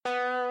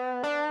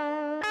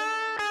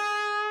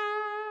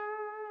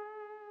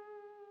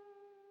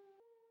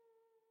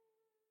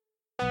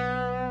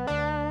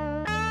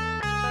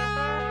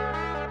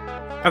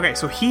Okay,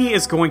 so he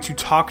is going to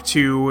talk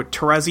to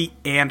Terezi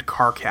and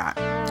Karkat.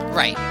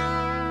 Right.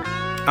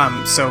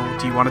 So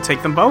do you want to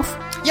take them both?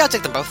 Yeah, I'll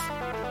take them both.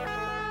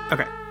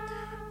 Okay.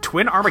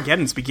 Twin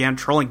Armageddons began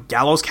trolling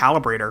Gallows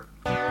Calibrator.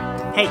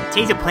 Hey,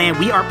 change the plan.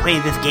 We aren't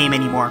playing this game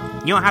anymore.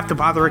 You don't have to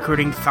bother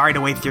recruiting. Sorry to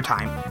waste your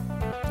time.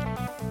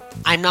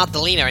 I'm not the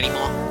leader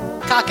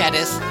anymore. Karkat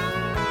is.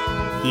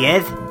 He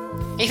is?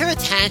 He threw a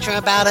tantrum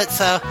about it,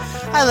 so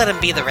I let him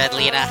be the red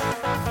leader.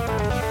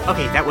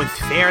 Okay, that was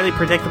fairly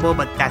predictable,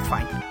 but that's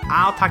fine.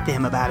 I'll talk to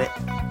him about it.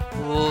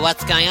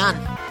 What's going on?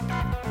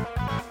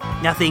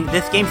 Nothing.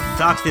 This game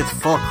sucks. It's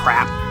full of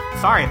crap.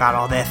 Sorry about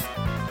all this.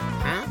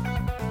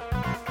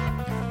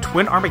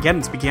 Twin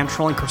Armageddons began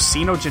trolling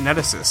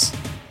Carcinogeneticus.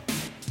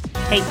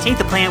 Hey, change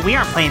the plan. We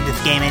aren't playing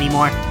this game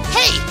anymore.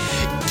 Hey!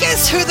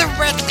 Guess who the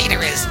red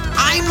leader is?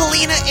 I'm the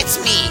leader,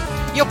 it's me.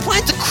 Your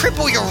plan to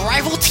cripple your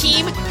rival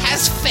team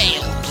has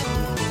failed.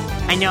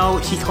 I know,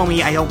 she told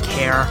me I don't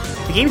care.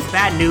 The game's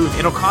bad news.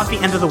 It'll cause the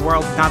end of the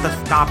world not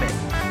to stop it.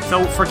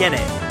 So forget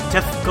it.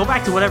 Just go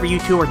back to whatever you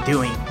two are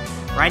doing.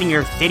 Writing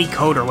your city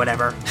code or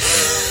whatever.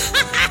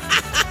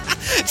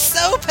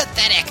 So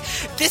pathetic.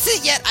 This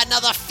is yet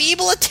another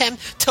feeble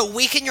attempt to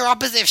weaken your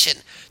opposition.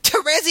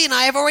 Terezi and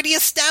I have already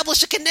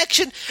established a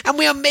connection, and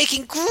we are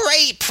making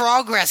great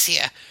progress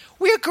here.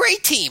 We're a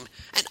great team,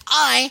 and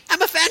I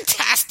am a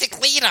fantastic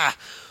leader.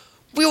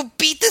 We will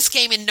beat this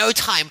game in no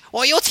time,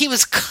 while your team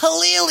is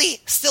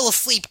clearly still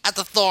asleep at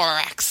the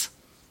thorax.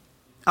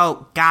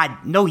 Oh,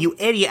 God, no, you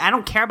idiot. I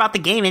don't care about the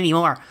game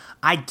anymore.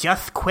 I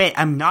just quit.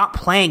 I'm not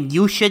playing.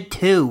 You should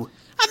too.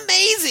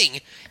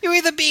 Amazing! You're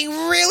either being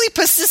really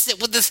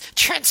persistent with this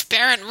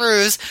transparent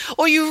ruse,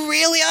 or you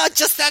really are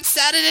just that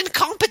sad and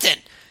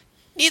incompetent.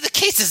 Neither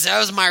case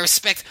deserves my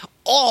respect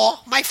or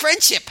my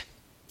friendship.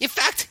 In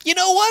fact, you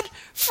know what?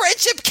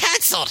 Friendship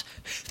cancelled.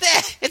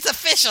 There, it's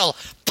official.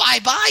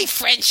 Bye-bye,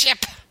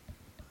 friendship.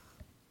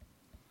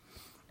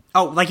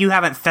 Oh, like you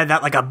haven't said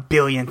that like a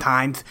billion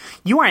times.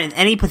 You aren't in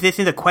any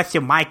position to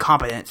question my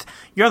competence.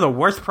 You're the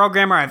worst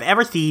programmer I've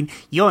ever seen.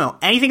 You don't know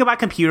anything about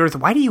computers.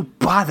 Why do you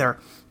bother?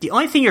 The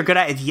only thing you're good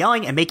at is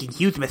yelling and making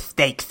huge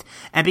mistakes,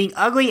 and being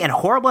ugly and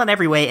horrible in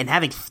every way and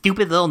having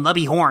stupid little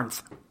nubby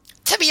horns.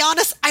 To be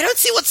honest, I don't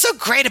see what's so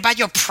great about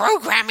your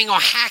programming or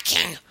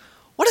hacking.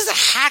 What is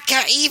a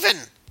hacker even?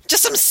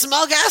 Just some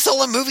smug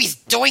asshole in movies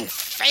doing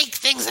fake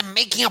things and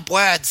making up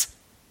words.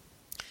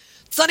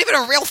 It's not even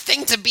a real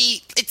thing to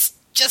be. It's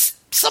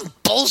just some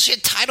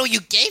bullshit title you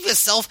gave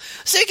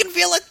yourself so you can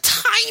feel a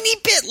tiny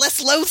bit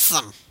less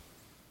loathsome.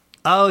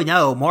 Oh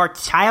no, more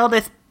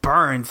childish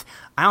burns.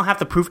 I don't have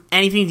to prove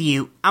anything to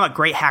you. I'm a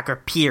great hacker,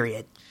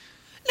 period.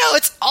 No,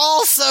 it's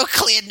all so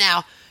clear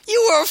now.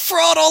 You were a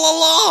fraud all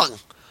along.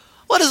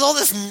 What does all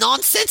this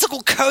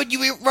nonsensical code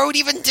you wrote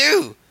even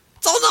do?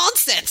 It's all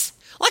nonsense.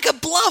 Like a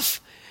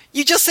bluff.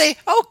 You just say,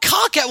 oh,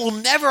 Karkat will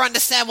never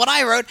understand what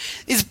I wrote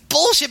is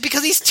bullshit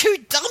because he's too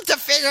dumb to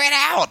figure it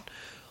out.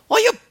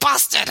 Well, you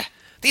busted.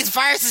 These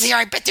viruses here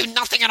I bet do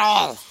nothing at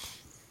all.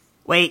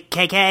 Wait,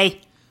 KK?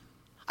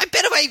 I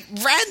bet if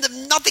I ran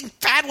them, nothing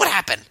bad would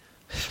happen.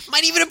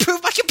 Might even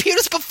improve my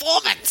computer's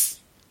performance.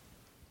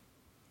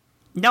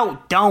 No,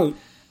 don't.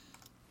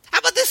 How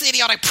about this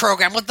idiotic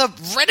program with the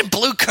red and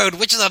blue code,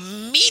 which is a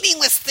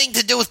meaningless thing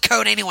to do with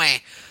code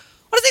anyway?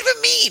 What does it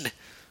even mean?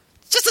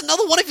 It's just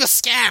another one of your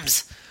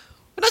scams.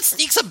 Why not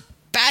sneak some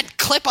bad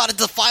clip out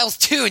into the files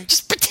too and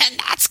just pretend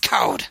that's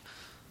code?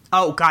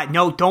 Oh, God,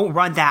 no, don't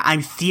run that.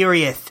 I'm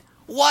serious.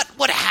 What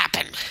would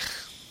happen?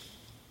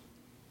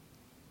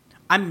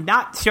 I'm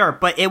not sure,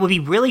 but it would be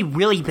really,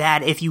 really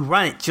bad if you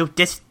run it, so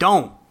just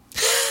don't.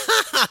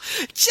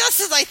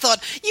 Just as I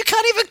thought, you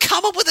can't even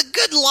come up with a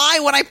good lie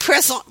when I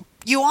press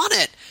you on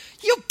it.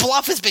 Your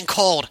bluff has been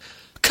called.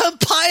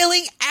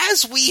 Compiling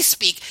as we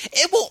speak.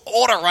 It will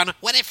auto-run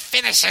when it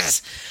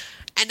finishes.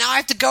 And now I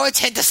have to go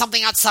attend to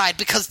something outside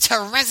because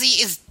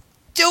Terezi is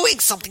doing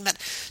something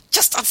that's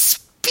just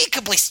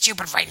unspeakably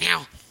stupid right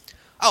now.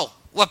 Oh,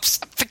 whoops.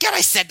 Forget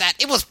I said that.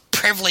 It was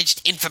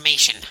privileged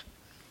information.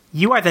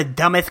 You are the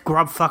dumbest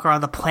grubfucker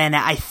on the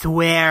planet, I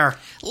swear.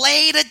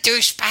 Later,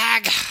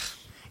 douchebag.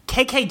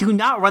 KK, do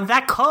not run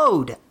that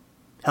code.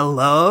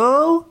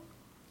 Hello?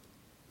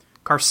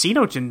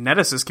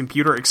 Carcinogeneticus'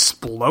 computer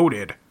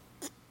exploded.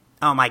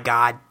 Oh my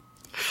God.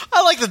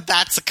 I like that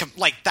that's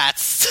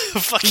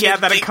fucking... Yeah,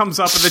 that it comes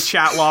up in the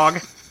chat log.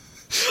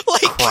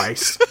 Like,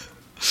 Christ.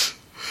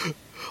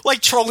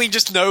 like trolling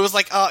just knows,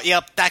 like, oh,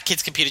 yep, that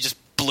kid's computer just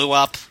blew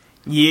up.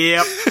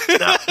 Yep.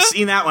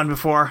 Seen that one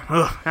before.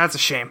 Ugh, that's a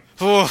shame.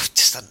 Oh,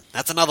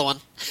 that's another one.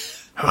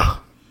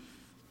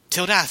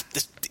 Till death.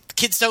 The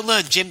kids don't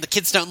learn, Jim. The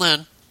kids don't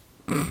learn.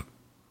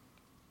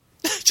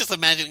 Just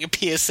imagining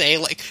a PSA,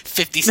 like,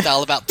 50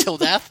 style about till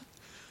death.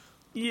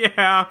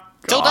 Yeah.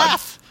 Till God.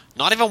 death.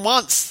 Not even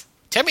once.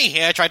 Timmy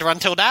here tried to run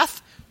till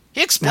death.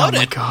 He exploded. Oh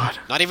my God.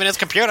 Not even his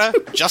computer.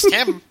 Just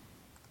him.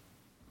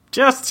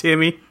 Just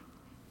Timmy.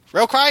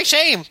 Real crying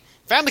shame.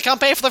 Family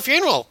can't pay for the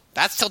funeral.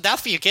 That's till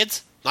death for you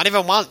kids. Not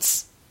even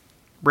once.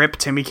 Rip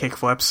Timmy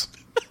kickflips.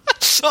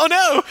 Oh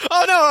no!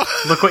 Oh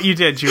no! Look what you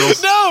did,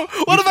 Jules. No!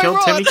 What You have I killed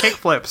wrought? Timmy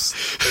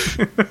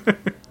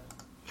Kickflips.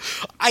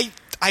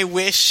 I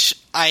wish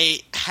I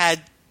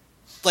had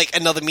like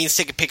another means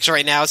to take a picture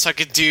right now so I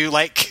could do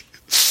like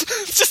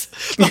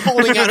just the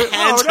holding out hands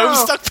Oh, no.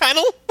 Homestuck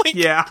panel. Like,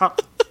 Yeah.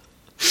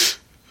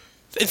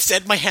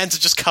 instead, my hands are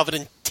just covered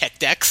in tech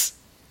decks.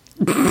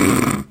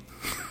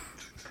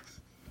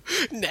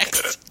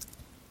 Next.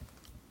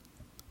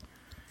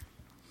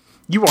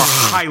 You are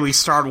highly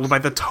startled by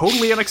the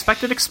totally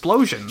unexpected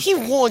explosion. He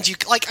warned you.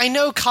 Like, I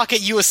know, Cocket,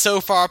 you were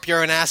so far up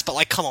your own ass, but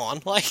like, come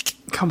on. Like,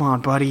 Come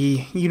on,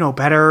 buddy. You know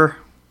better.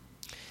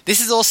 this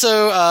is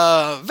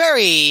also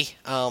very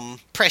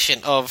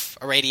prescient of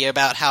a radio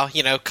about how,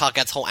 you know,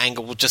 Cocket's whole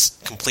angle will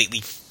just completely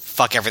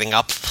fuck everything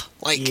up.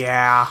 Like,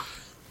 Yeah.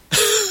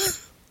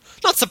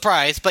 not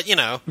surprised, but, you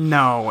know.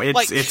 No,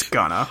 Like- it's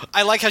gonna.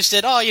 I like how she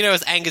said, oh, you know,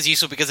 his anger's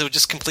useful because it would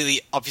just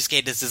completely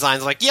obfuscate his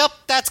designs. Like, yep,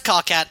 that's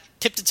Cockcat.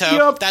 Tip to toe.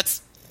 Yep.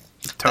 That's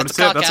Toe to That's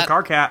a tip, that's a Carcat.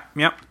 car cat.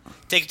 Yep.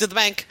 take it to the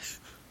bank.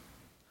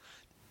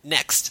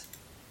 Next.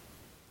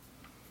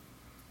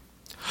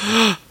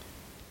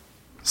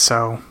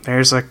 So,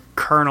 there's a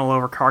kernel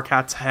over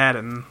Carcat's head,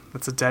 and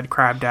that's a dead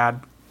crab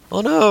dad.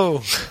 Oh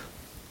no.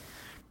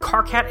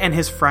 Carcat and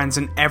his friends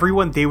and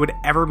everyone they would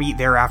ever meet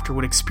thereafter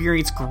would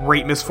experience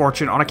great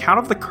misfortune on account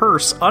of the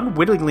curse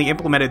unwittingly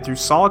implemented through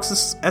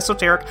Solix's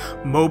esoteric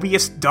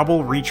Mobius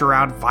double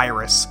reach-around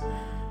virus.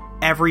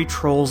 Every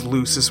Troll's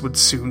Lucis would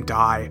soon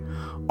die.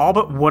 All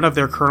but one of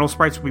their kernel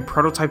sprites would be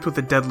prototyped with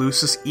the dead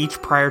Lucis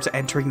each prior to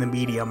entering the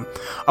medium.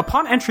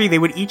 Upon entry, they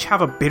would each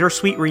have a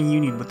bittersweet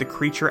reunion with the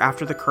creature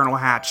after the kernel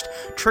hatched,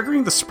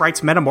 triggering the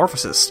sprite's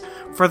metamorphosis.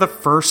 For the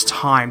first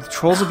time, the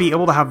trolls would be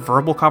able to have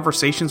verbal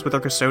conversations with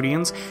their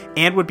custodians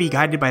and would be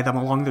guided by them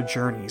along their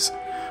journeys.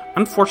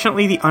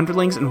 Unfortunately, the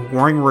underlings and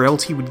warring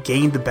royalty would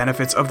gain the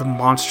benefits of the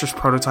monstrous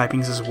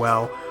prototypings as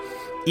well.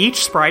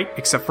 Each sprite,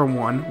 except for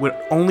one, would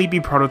only be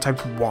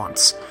prototyped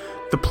once.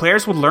 The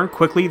players would learn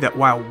quickly that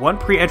while one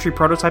pre-entry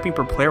prototyping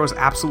per player was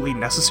absolutely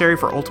necessary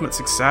for ultimate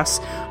success,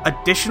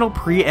 additional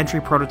pre-entry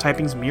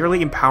prototypings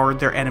merely empowered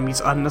their enemies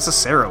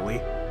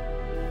unnecessarily.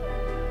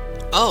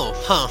 Oh,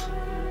 huh.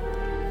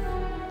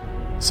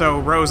 So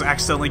Rose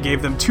accidentally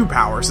gave them 2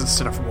 powers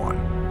instead of 1.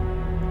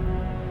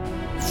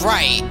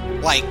 Right.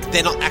 Like,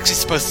 they're not actually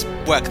supposed to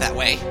work that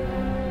way.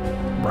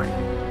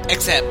 Right.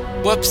 Except,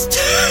 whoops.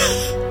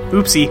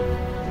 Oopsie.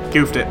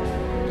 Goofed it.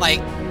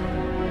 Like,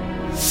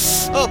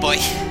 oh boy.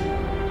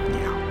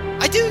 Yeah.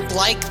 I do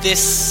like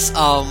this,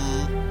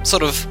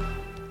 sort of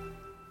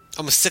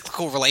almost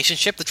cyclical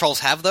relationship the trolls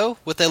have, though,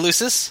 with their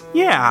Lucis.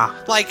 Yeah.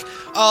 Like,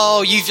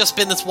 oh, you've just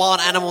been this wild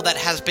animal that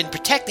has been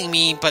protecting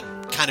me, but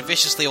kind of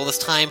viciously all this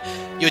time.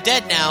 You're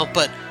dead now,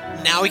 but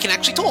now we can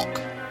actually talk.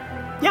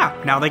 Yeah,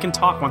 now they can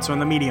talk once they're in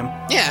the medium.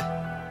 Yeah.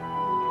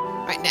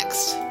 Right,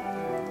 next.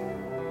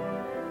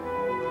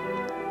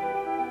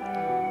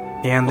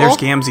 And there's Oh.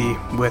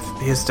 Gamzee with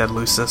his dead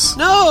Lucis.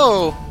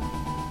 No!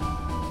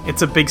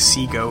 It's a big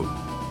sea goat.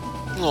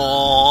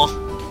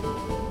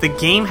 Aww. The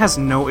game has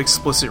no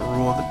explicit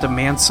rule that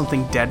demands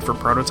something dead for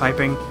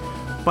prototyping,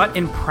 but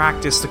in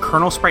practice, the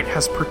kernel sprite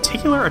has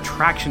particular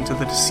attraction to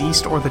the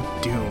deceased or the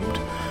doomed.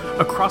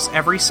 Across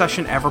every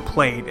session ever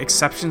played,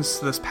 exceptions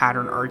to this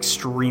pattern are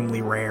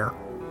extremely rare.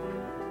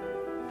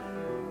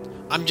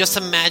 I'm just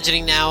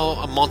imagining now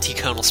a Monty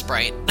Kernel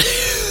sprite.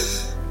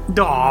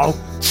 Oh,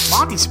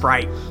 Monty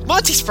Sprite.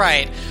 Monty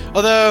Sprite!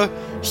 Although,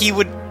 he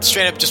would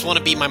straight up just want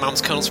to be my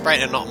mom's Kernel Sprite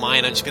and not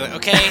mine. I'd just be like,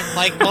 okay,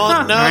 like,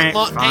 Mon, no, Alright,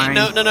 Mon, hey, fine.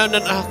 no.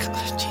 Oh,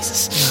 God,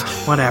 Jesus.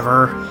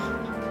 Whatever.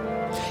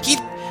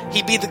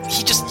 He'd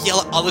just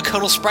yell at other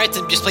Kernel Sprites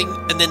and just like,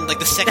 and then like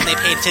the second they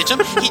paid attention,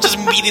 he'd just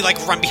immediately like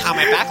run behind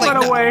my back, like,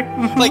 Run no, away.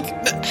 like,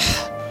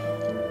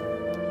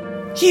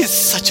 he's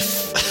such a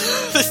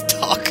this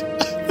dog.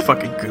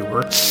 Fucking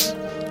goober.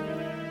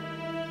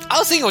 I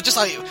was thinking, just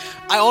like,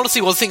 I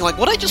honestly was thinking, like,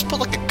 would I just put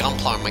like a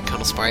Gunpla on my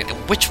Kernel Sprite, and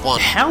which one?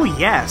 Hell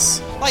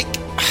yes. Like,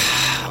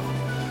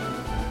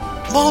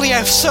 Molly, I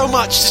have so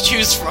much to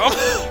choose from.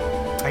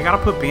 I gotta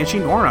put Banshee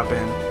Norn up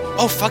in.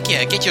 Oh fuck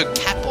yeah, get your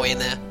Catboy in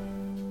there.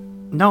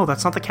 No,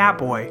 that's not the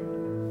Catboy.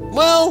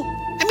 Well,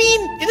 I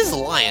mean, it is a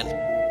lion.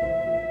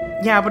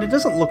 Yeah, but it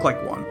doesn't look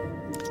like one.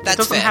 That's It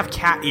doesn't fair. have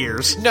cat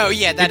ears. No,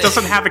 yeah, that It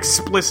doesn't have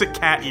explicit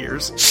cat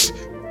ears.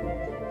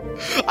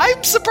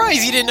 I'm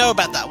surprised you didn't know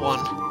about that one.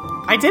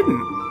 I didn't.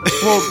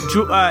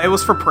 Well, it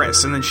was for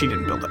Pris, and then she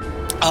didn't build it.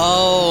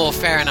 Oh,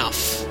 fair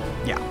enough.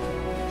 Yeah.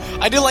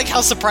 I do like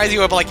how surprised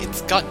you were, but like,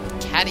 it's got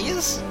cat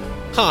ears?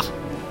 Huh.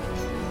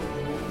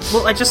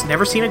 Well, I just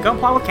never seen a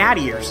Gunpla with cat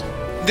ears.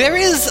 There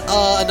is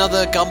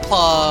another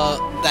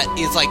Gunpla that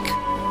is like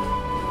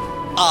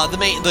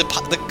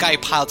the guy who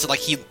pilots it, like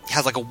he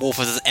has like a wolf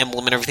as his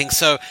emblem and everything.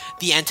 So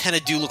the antenna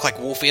do look like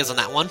wolf ears on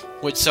that one,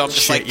 which so I'm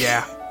just Shit, like,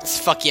 yeah.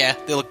 fuck yeah,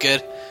 they look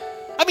good.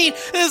 I mean,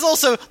 there's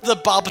also the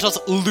Barbatos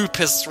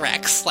Lupus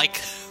Rex, like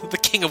the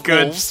king of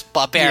Good. wolves,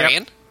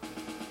 barbarian.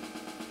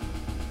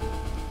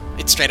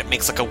 It straight up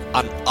makes like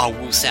a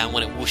woo sound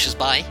when it whooshes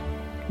by.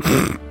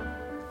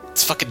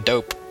 It's fucking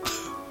dope.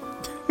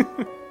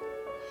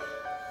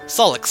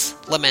 Solix,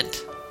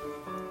 lament.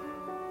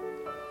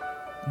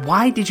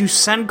 Why did you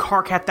send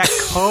Karkat that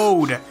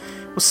code?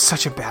 It was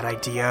such a bad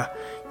idea.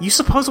 You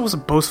suppose it was a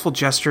boastful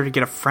gesture to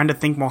get a friend to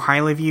think more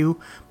highly of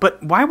you,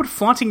 but why would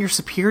flaunting your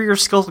superior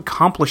skills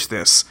accomplish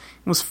this?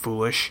 It was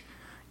foolish.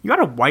 You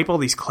gotta wipe all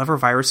these clever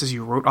viruses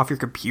you wrote off your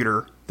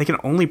computer. They can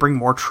only bring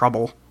more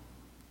trouble.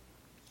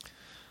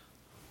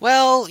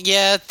 Well,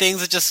 yeah,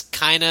 things are just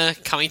kinda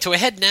coming to a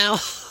head now.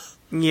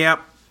 Yep.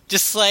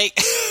 Just like...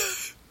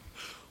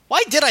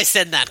 Why did I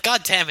send that?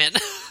 God damn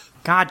it.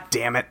 God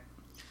damn it.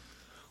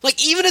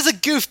 Like, even as a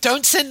goof,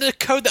 don't send a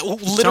code that will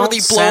literally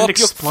Don't blow send up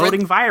your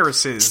exploding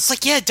viruses. It's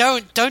like, yeah,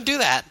 don't do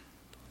that.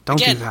 Don't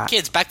Again, do that.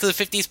 kids, back to the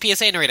 50s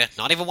PSA narrator.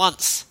 Not even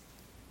once.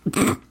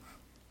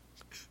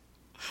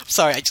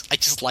 Sorry, I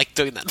just like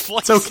doing that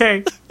voice. It's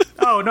okay.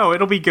 Oh, no,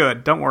 it'll be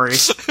good. Don't worry.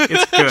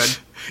 It's good.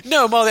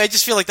 No, Molly, I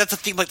just feel like that's a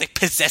thing like that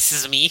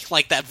possesses me,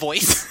 like that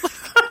voice.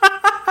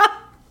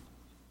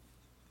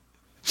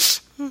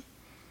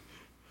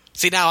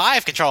 See, now I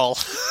have control.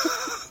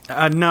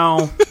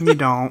 No, you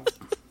don't.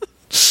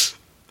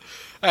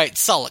 Alright,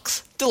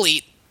 Solix.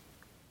 Delete.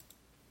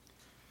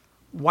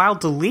 While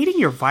deleting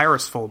your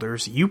virus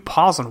folders, you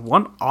pause on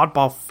one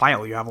oddball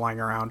file you have lying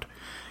around.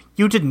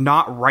 You did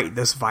not write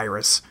this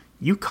virus.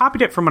 You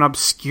copied it from an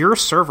obscure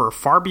server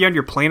far beyond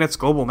your planet's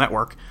global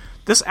network.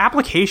 This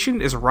application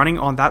is running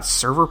on that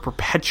server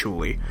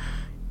perpetually.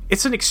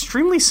 It's an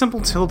extremely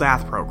simple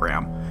Tildath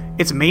program.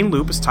 Its main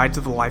loop is tied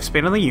to the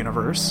lifespan of the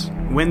universe.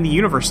 When the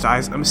universe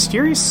dies, a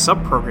mysterious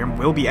subprogram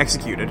will be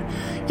executed.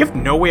 You have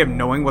no way of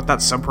knowing what that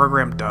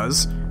subprogram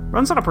does. It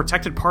runs on a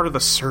protected part of the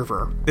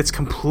server. It's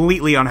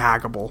completely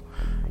unhackable.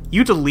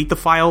 You delete the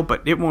file,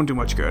 but it won't do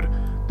much good.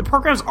 The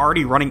program's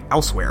already running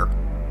elsewhere.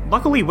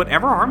 Luckily,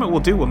 whatever harm it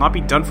will do will not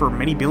be done for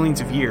many billions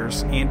of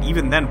years, and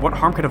even then, what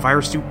harm could a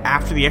virus do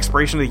after the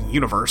expiration of the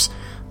universe?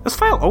 This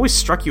file always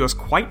struck you as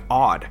quite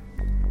odd.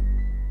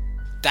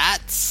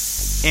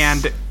 That's...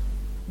 And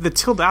the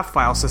Tildath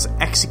file says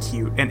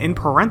execute, and in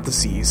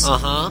parentheses,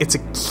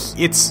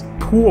 it's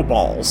pool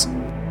balls.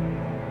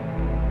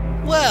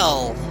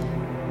 Well,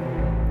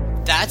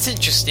 that's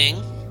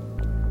interesting.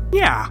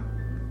 Yeah.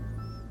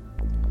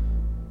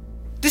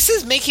 This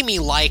is making me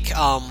like,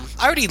 I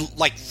already,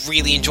 like,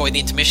 really enjoy the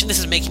intermission. This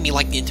is making me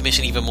like the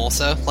intermission even more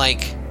so.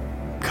 Like...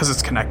 Because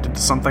it's connected to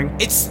something?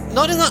 It's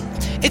not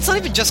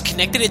even just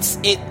connected,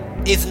 it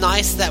is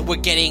nice that we're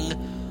getting,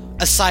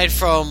 aside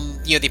from,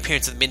 you know, the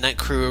appearance of the Midnight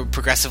Crew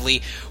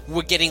progressively,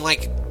 we're getting,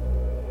 like,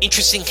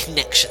 interesting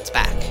connections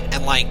back.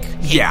 And, like,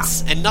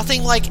 hints. And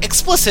nothing, like,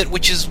 explicit,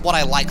 which is what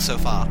I like so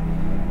far.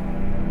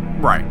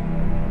 Right.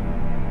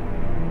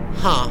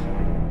 Huh.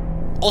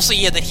 Also,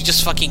 yeah, that he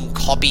just fucking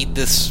copied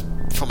this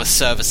from a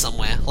server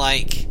somewhere,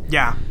 like...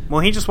 Yeah, well,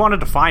 he just wanted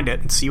to find it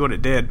and see what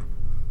it did.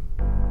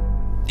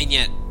 And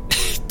yet,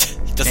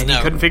 he doesn't know.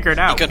 He couldn't figure it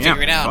out. He couldn't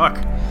figure it out.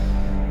 Fuck.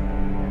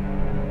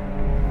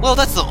 Well,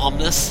 that's not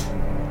ominous.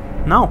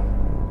 No.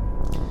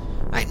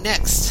 Alright,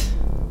 next.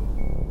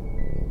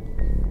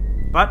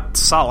 But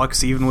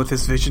Solix, even with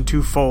his vision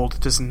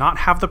twofold, does not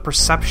have the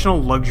perceptional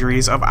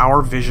luxuries of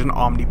our vision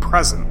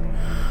omnipresent.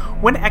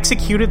 When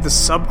executed, the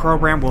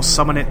subprogram will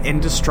summon an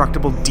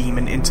indestructible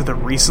demon into the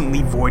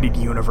recently voided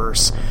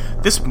universe.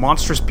 This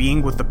monstrous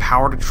being with the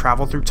power to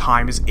travel through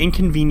time is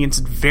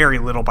inconvenienced very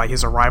little by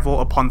his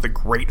arrival upon the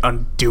Great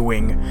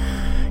Undoing.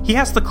 He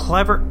has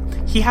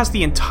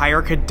the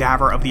entire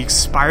cadaver of the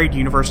expired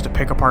universe to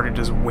pick apart at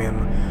his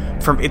whim,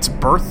 from its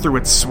birth through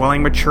its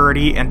swelling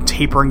maturity and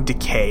tapering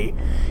decay.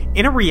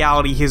 In a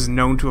reality he is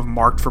known to have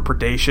marked for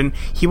predation,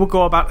 he will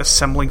go about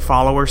assembling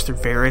followers through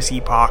various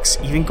epochs,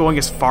 even going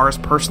as far as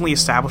personally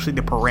establishing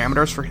the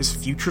parameters for his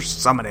future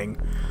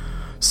summoning.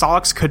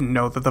 Solix couldn't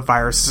know that the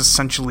virus is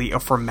essentially a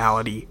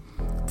formality.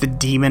 The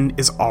demon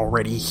is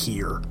already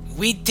here.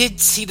 We did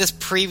see this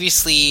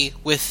previously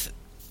with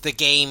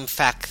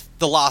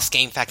the last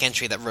game fac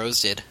entry that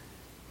Rose did.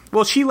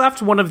 Well, she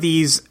left one of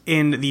these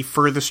in the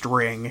furthest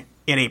ring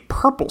in a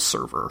purple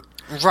server.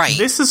 Right.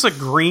 This is a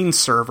green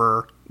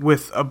server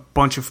with a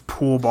bunch of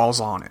pool balls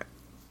on it.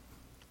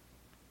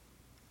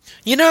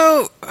 You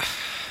know, I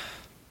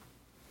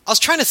was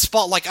trying to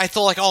spot, like, I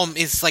thought, like, oh,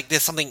 is, like,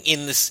 there's something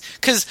in this...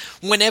 Because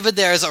whenever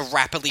there's a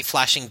rapidly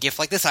flashing GIF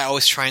like this, I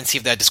always try and see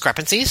if there are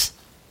discrepancies.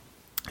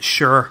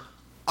 Sure.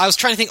 I was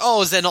trying to think,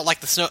 oh, is there not, like,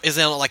 the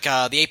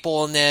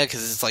 8-ball in there?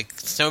 Because it's, like,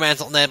 Snowman's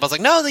not in there. But I was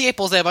like, no, the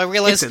 8-ball's there. But I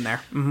realized... It's in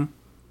there. Mm-hmm.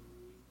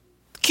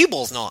 The cue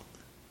ball's not.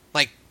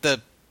 Like, the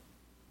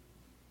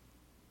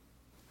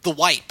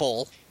white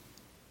ball.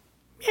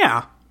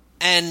 Yeah.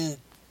 And...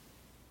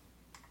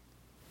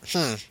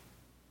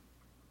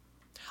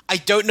 I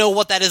don't know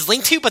what that is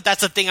linked to, but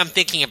that's a thing I'm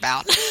thinking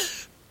about.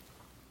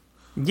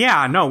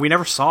 Yeah, no, we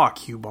never saw a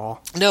cue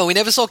ball. No, we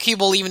never saw cue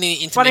ball even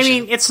in intermission. But I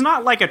mean, it's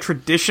not like a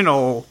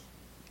traditional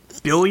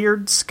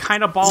billiards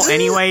kind of ball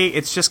anyway.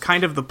 It's just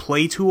kind of the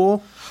play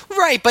tool.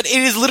 Right, but it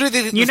is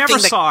literally the you never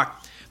thing saw.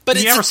 But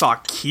you never saw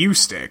a cue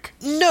stick.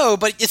 No,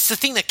 but it's the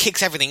thing that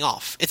kicks everything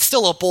off. It's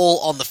still a ball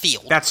on the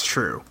field. That's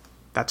true.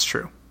 That's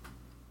true.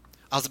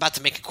 I was about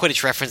to make a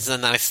Quidditch reference,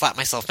 and then I slapped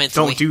myself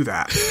mentally. Don't do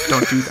that.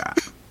 Don't do that.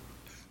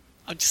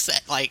 I'm just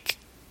saying, like...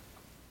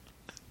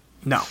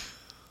 No.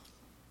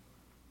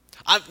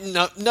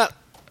 No.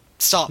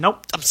 Stop.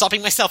 Nope. I'm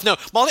stopping myself. No,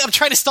 Molly, I'm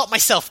trying to stop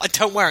myself.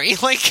 Don't worry.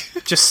 Like...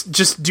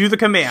 Just do the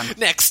command.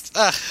 Next.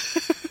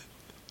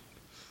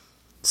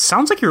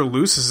 Sounds like your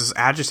Lucius is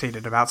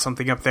agitated about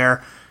something up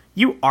there.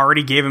 You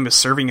already gave him a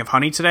serving of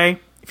honey today.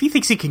 If he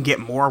thinks he can get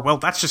more, well,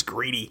 that's just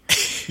greedy.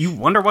 You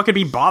wonder what could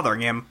be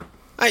bothering him.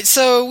 Alright,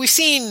 so we've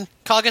seen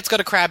Karkat's got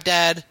a crab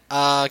dad,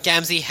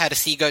 Gamzee had a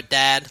sea goat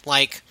dad,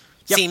 like,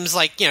 Yep. seems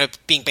like,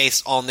 being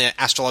based on the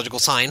astrological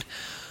sign.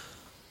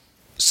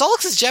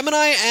 Solix is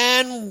Gemini,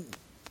 and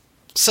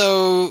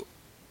so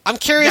I'm Yeah,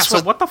 curious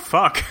so what the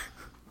fuck?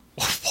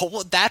 what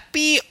would that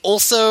be?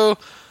 Also,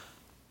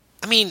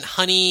 I mean,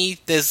 honey,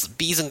 there's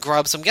bees and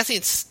grubs, so I'm guessing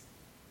it's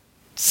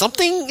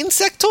something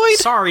insectoid?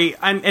 Sorry,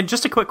 and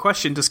just a quick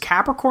question. Does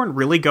Capricorn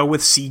really go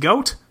with sea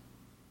goat?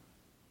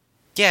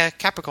 Yeah,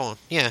 Capricorn,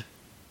 yeah.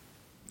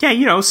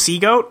 Yeah, sea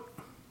goat.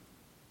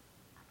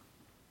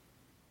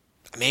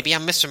 Maybe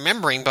I'm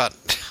misremembering, but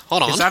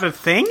hold on. Is that a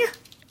thing?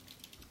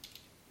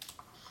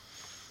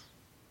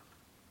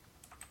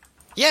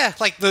 Yeah,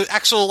 like, the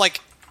actual, like,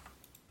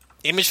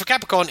 image for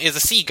Capricorn is a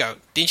sea goat.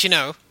 Didn't you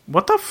know?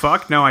 What the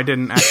fuck? No, I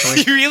didn't,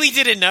 actually. You really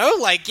didn't know?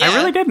 Like, yeah. I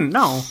really didn't,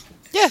 no.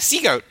 Yeah,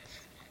 sea goat.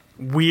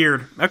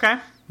 Weird. Okay.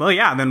 Well,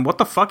 yeah, then what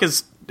the fuck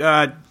is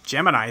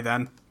Gemini,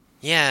 then?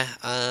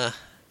 Yeah,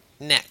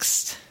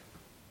 next.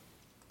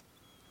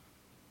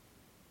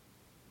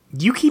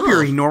 You keep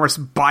your enormous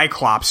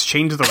Biclops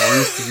chained to the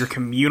roof of your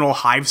communal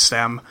hive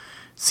stem.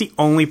 It's the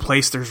only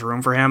place there's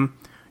room for him.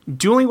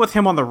 Dueling with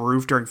him on the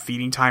roof during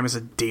feeding time is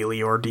a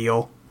daily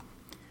ordeal.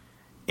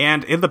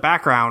 And in the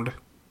background,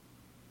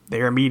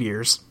 they are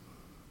meteors.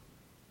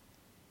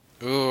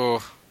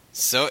 Ooh.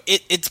 So,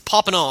 it's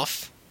popping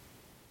off.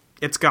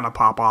 It's gonna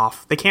pop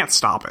off. They can't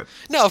stop it.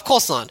 No, of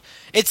course not.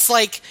 It's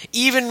like,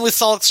 even with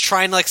Solix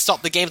trying to, like,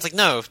 stop the game, it's like,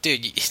 no,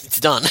 dude, it's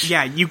done.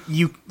 Yeah,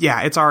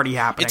 yeah, it's already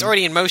happening. It's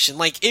already in motion.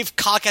 Like, if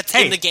Karkat's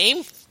Hey. in the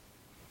game...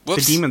 The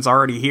Whoops. demon's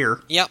already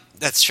here. Yep,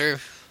 that's true.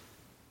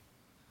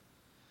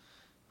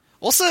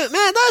 Also,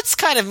 man, that's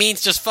kind of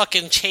means just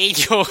fucking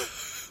change your...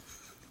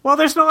 Well,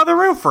 there's no other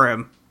room for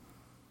him.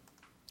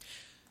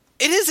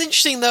 It is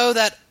interesting, though,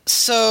 that,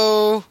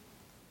 so...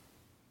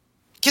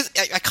 Because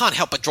I can't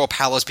help but draw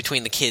parallels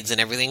between the kids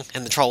and everything,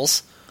 and the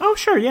trolls. Oh,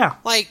 sure, yeah.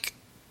 Like,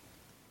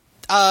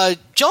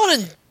 John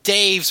and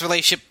Dave's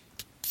relationship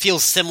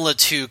feels similar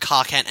to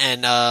Karkat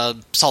and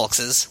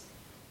Solix's.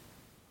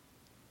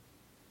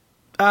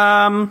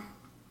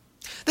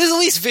 There's at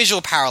least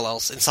visual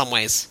parallels in some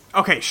ways.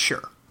 Okay,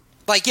 sure.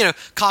 Like,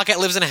 Karkat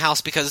lives in a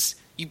house because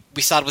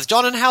we started with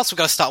John in a house, we've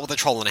got to start with a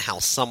troll in a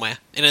house somewhere,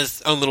 in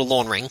his own little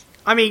lawn ring.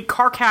 I mean,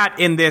 Karkat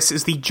in this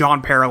is the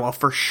John parallel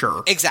for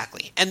sure.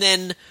 Exactly. And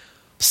then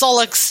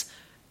Solix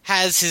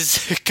has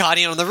his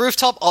guardian on the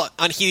rooftop,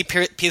 and he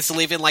appears to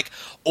live in, like,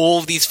 all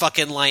of these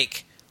fucking,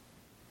 like,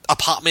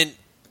 apartment,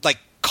 like,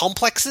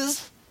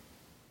 complexes.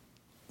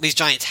 These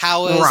giant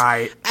towers.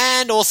 Right.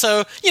 And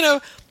also,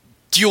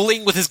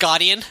 dueling with his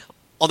guardian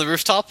on the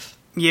rooftop.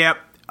 Yep.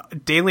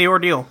 Daily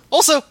ordeal.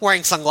 Also,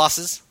 wearing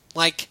sunglasses.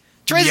 Like,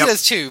 Terezi Yep.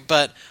 does too,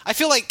 but I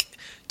feel like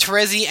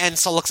Terezi and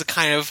Solix are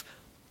kind of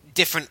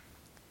different,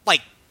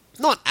 like,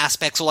 not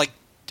aspects, or, like,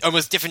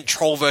 almost different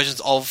troll versions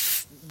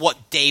of what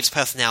Dave's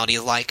personality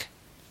is like.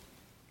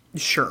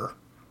 Sure.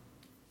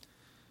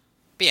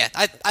 But yeah,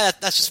 I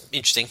that's just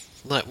interesting,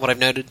 what I've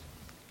noted.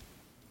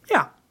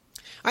 Yeah.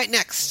 Alright,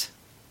 next.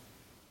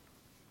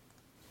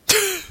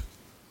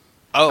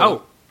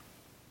 Oh.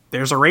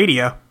 There's a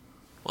radio.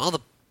 Well,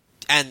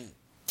 in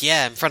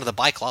front of the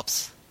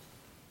Biclops.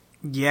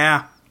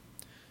 Yeah.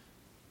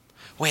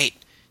 Wait,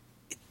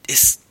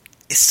 is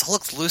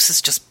Solix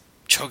Lucis just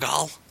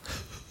Cho'Gall?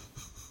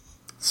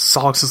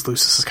 Solix's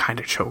Lucis is kind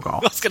of Cho'Gall.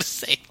 I was gonna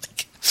say,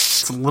 like...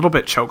 It's a little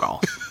bit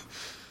Cho'Gall.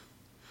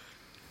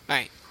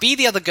 Alright, be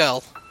the other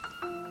girl.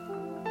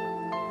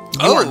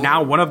 You are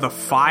now one of the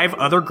 5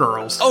 other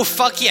girls. Oh,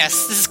 fuck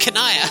yes, this is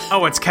Kanaya.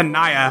 Oh, it's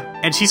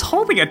Kanaya, and she's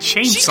holding a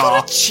chainsaw. She's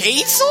got a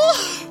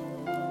chainsaw?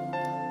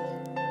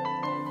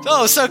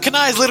 Oh, so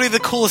Kanaya's literally the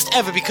coolest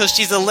ever because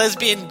she's a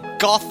lesbian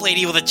goth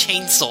lady with a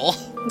chainsaw.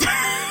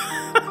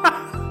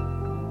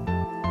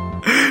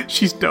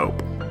 She's dope.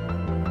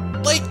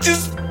 Like,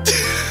 just...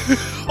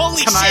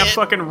 Holy Kanaya shit.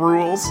 fucking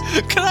rules.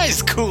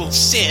 Kanaya's cool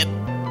shit.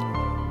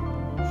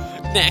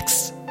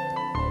 Next.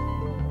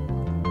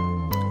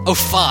 Oh,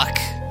 fuck.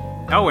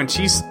 Oh, and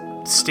she's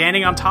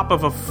standing on top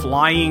of a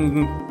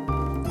flying...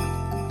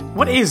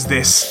 What is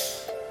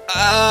this?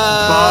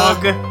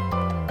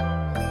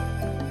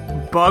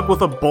 Bug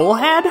with a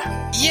bullhead?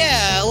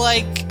 Yeah,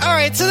 like,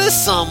 alright, so there's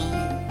some,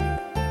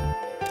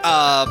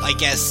 I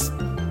guess,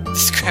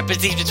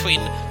 discrepancy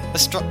between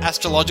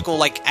astrological,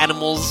 like,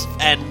 animals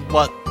and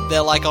what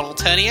they're like on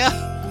Alternia.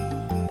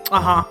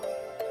 Uh-huh.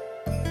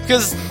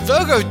 Because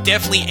Virgo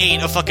definitely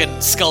ain't a fucking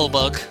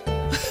skullbug.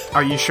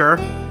 Are you sure?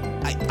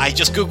 I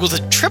just googled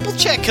a triple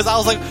check because I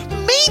was like,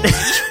 maybe?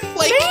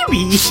 Like,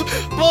 Maybe.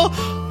 well,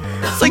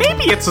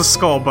 Maybe it's a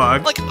skull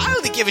bug. Like, I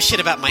only give a shit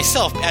about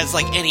myself as,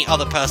 like, any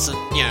other person,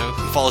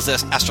 who follows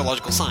this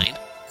astrological sign.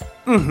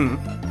 Mm-hmm.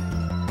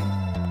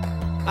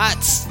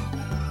 That's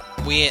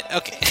weird.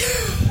 Okay.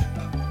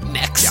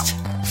 Next.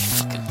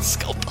 Fucking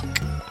skullbug.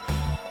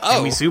 Oh.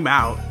 And we zoom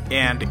out,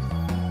 and...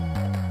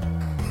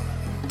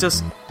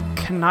 Does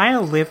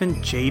Kanaya live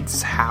in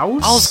Jade's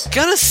house? I was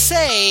gonna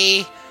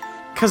say...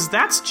 Because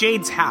that's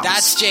Jade's house.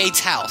 That's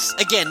Jade's house.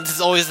 Again, this is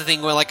always the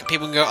thing where, like,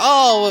 people can go,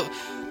 oh...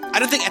 I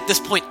don't think at this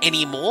point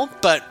anymore,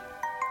 but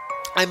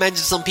I imagine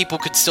some people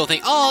could still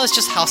think, oh, it's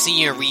just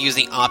Halcyon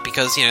reusing art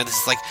because, this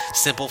is, like,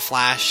 simple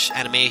Flash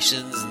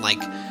animations and,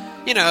 like,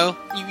 you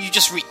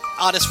just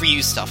artists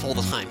reuse stuff all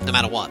the time, no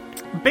matter what.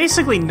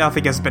 Basically,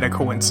 nothing has been a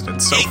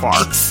coincidence so far.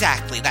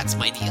 Exactly, that's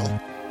my deal.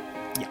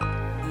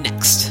 Yeah.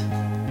 Next.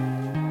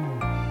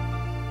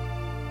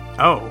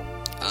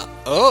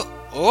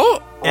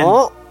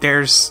 And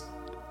there's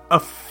a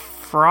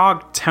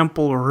frog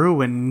temple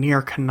ruin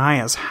near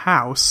Kanaya's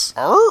house.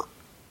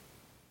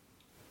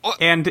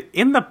 And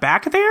in the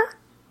back there,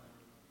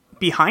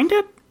 behind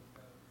it,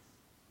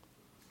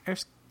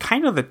 there's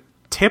kind of the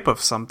tip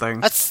of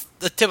something. That's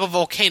the tip of a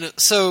volcano.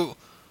 So,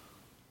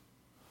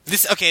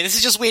 this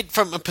is just weird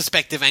from a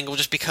perspective angle,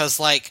 just because,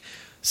 like,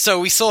 so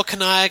we saw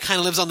Kanaya kind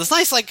of lives on this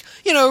nice, like,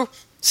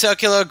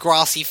 circular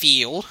grassy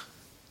field.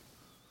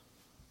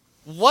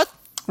 What?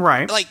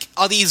 Right. Like,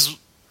 is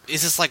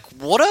this, like,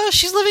 water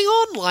she's living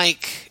on?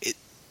 Like...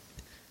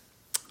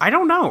 I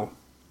don't know.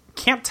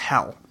 Can't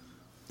tell.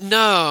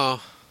 No.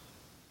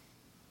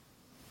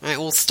 Alright,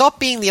 well, stop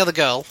being the other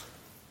girl.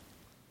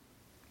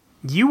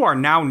 You are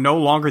now no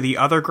longer the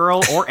other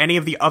girl, or any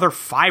of the other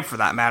 5 for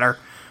that matter.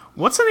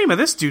 What's the name of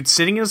this dude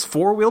sitting in his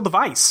 4-wheel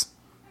device?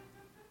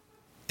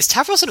 Is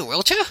Tavros in a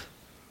wheelchair?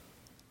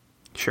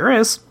 Sure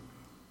is.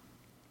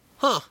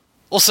 Huh.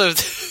 Also,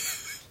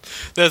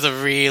 those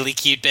are really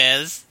cute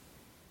bears.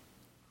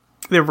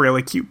 They're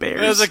really cute bears.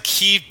 Those are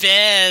cute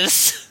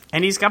bears.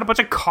 And he's got a bunch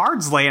of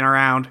cards laying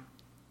around.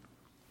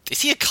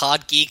 Is he a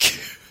card geek?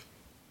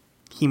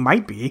 He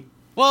might be.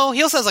 Well,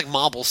 he also has, like,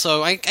 marbles,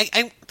 so I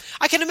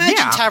can imagine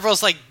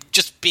Tavros, like,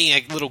 just being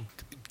a little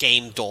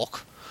game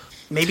dork.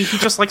 Maybe he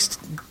just likes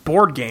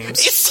board games.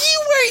 Is he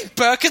wearing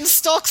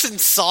Birkenstocks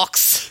and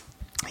socks?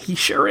 He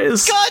sure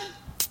is. God!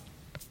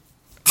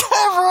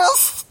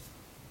 Tavros!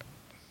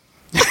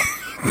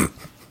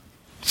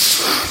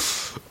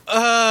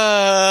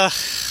 I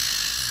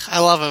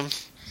love him.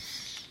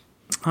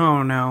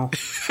 Oh, no.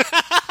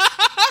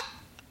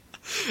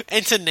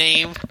 Enter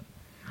name.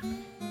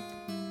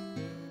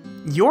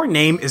 Your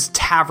name is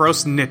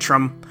Tavros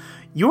Nitram.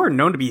 You are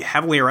known to be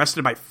heavily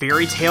arrested by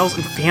fairy tales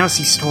and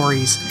fantasy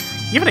stories.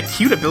 You have an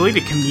acute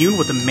ability to commune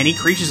with the many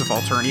creatures of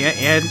Alternia,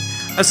 and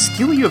a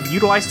skill you have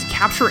utilized to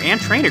capture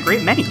and train a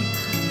great many.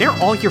 They're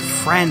all your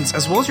friends,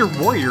 as well as your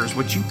warriors,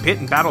 which you pit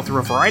and battle through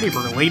a variety of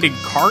related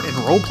card and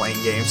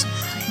role-playing games.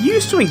 You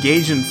used to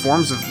engage in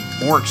forms of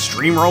more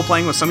extreme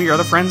role-playing with some of your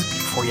other friends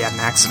before you had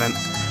an accident.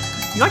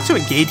 You like to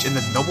engage in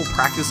the noble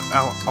practice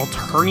of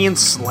Alternian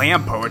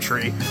slam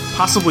poetry,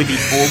 possibly the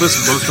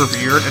oldest, most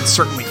revered, and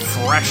certainly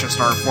freshest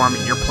art form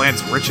in your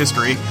planet's rich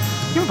history.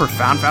 You have a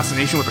profound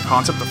fascination with the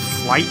concept of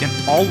flight and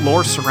all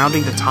lore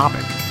surrounding the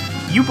topic.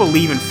 You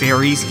believe in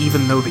fairies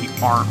even though they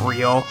aren't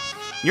real.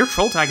 Your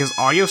troll tag is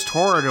Audios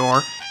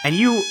Torador, and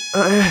you,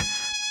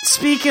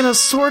 speak in a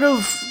sort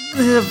of,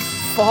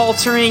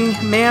 faltering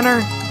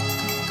manner.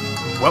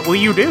 What will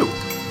you do?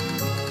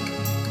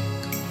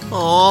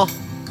 Aww.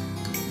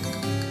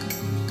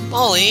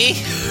 Molly.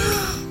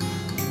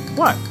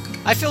 What?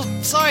 I feel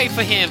sorry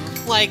for him.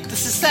 Like,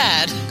 this is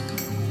sad.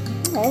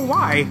 Oh,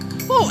 why?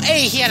 Well, A,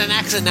 he had an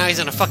accident, now he's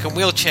in a fucking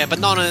wheelchair, but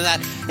not only that,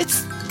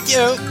 it's,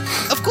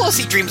 of course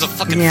he dreams of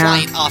fucking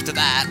flight after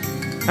that.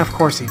 Of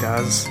course he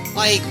does.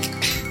 Like...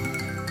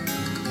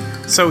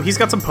 So he's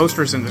got some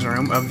posters in his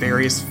room of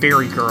various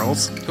fairy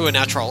girls. Who are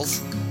now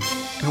trolls.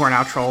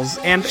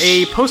 And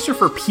a poster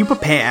for Pupa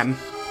Pan.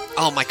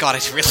 Oh my god,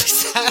 it's really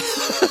sad.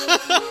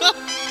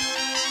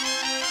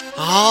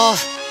 Oh,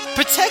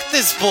 protect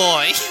this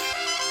boy!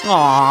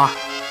 Aww.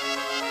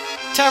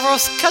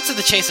 Tavros, cut to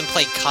the chase and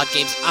play card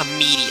games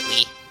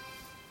immediately.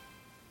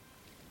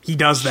 He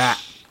does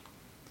that.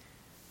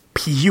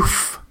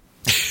 Poof.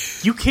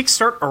 You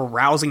kickstart a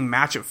rousing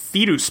match of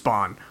Fidu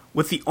Spawn,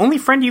 with the only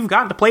friend you've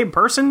gotten to play in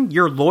person,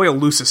 your loyal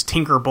Lucis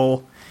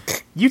Tinkerbull.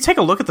 You take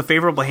a look at the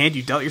favorable hand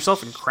you dealt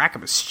yourself and crack a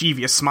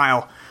mischievous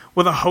smile.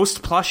 With a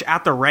host plush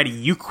at the ready,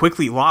 you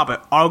quickly lob it.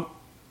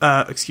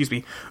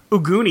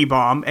 Uguni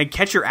Bomb, and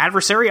catch your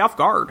adversary off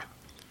guard.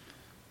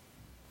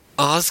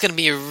 Oh, this is gonna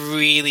be a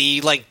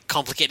really,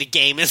 complicated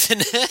game,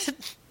 isn't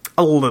it?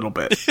 A little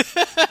bit.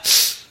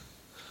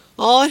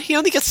 Oh, he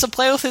only gets to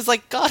play with his,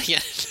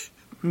 guardian.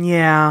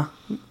 Yeah.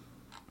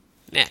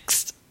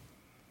 Next.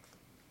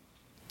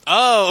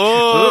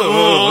 Oh.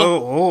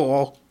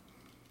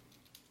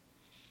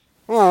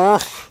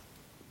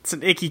 It's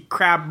an icky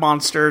crab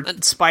monster,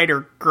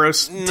 spider,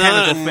 gross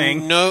tentacle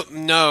thing.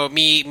 No,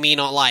 me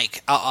not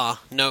like.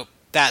 Nope.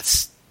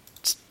 That's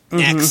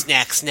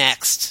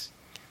next.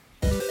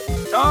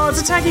 Oh,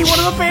 it's attacking one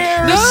of the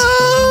bears!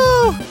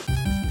 No!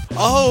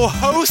 Oh,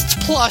 host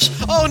plush.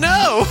 Oh,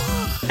 no!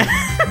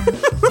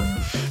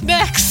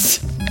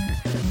 Next!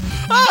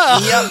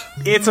 Ah!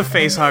 Yep, it's a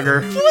face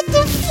hugger. What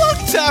the fuck,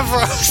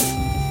 Tavros?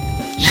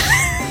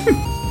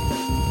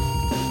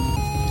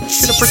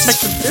 Should have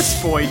protected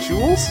this boy,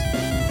 Jules.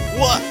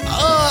 What?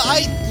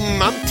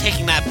 I'm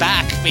taking that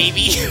back,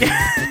 baby.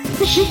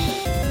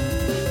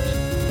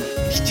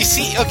 Did you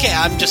see? Okay,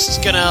 I'm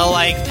just gonna,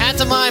 like,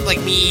 pantomime, like,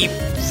 me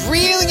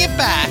reeling it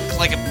back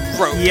like a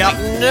rope. Yep.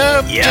 Like,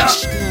 nope, Yep.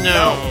 just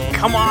no.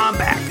 Come on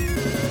back.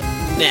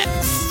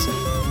 Next.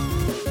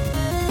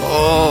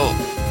 Oh,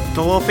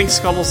 The little thing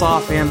scutbles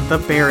off, and the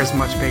bear is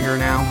much bigger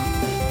now.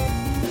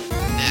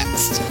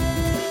 next.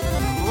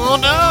 Oh,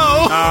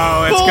 no!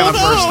 Oh, it's gonna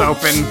burst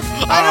open.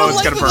 I don't It's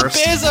like gonna that burst.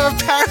 the bears are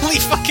apparently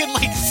fucking,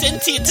 like,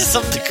 sentient to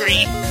some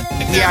degree.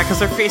 Yeah, because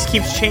their face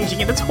keeps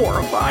changing and it's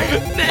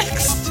horrifying.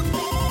 Next.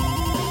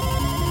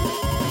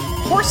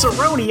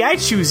 Horseroni, I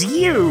choose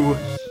you!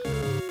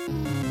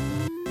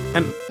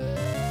 And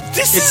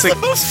This It's is a-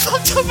 the most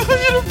fucked up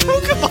version of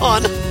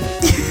Pokemon!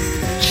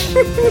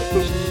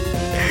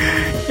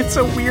 it's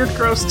a weird,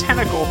 gross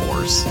tentacle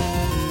horse.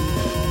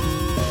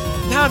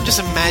 Now I'm just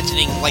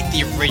imagining, like,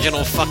 the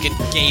original fucking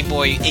Game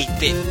Boy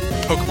 8-bit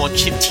Pokemon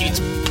chiptunes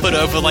put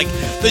over, like,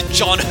 the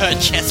John Hurt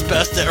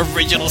Chestburster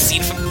original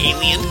scene from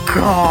Alien.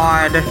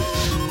 God.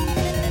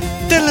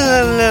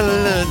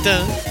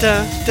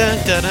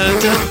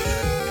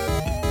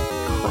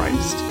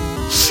 Christ.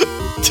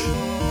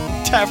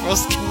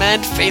 Tavros,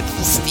 command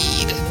faithful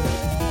steed.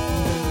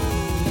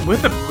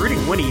 With a brooding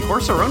whinny,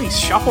 Horseroni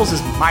shuffles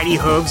his mighty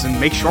hooves and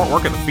makes short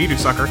work of the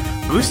Feedusucker,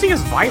 boosting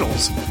his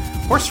vitals.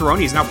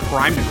 Horseroni is now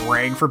primed and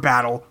raring for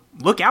battle.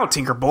 Look out,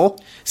 Tinkerbull.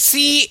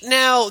 See,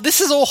 now, this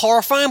is all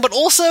horrifying, but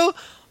also,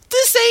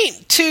 this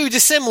ain't too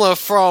dissimilar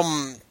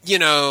from, you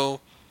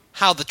know,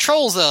 how the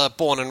trolls are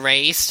born and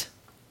raised.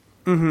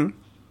 Mm-hmm.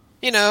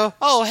 You know,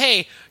 oh,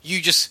 hey, you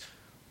just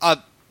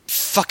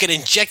fucking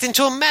inject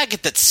into a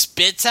maggot that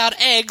spits out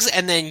eggs,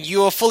 and then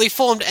you are fully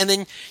formed, and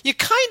then you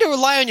kind of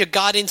rely on your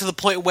guardian to the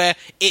point where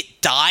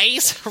it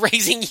dies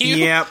raising you.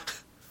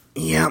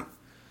 Yep.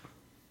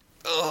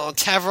 Oh,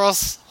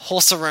 Tavros,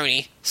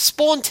 Horseroni,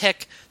 Spawn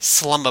Tech,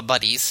 Slumber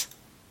Buddies.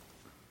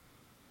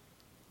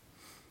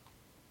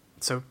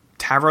 So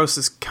Tavros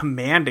is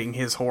commanding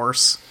his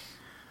horse.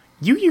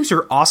 You use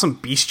your awesome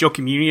bestial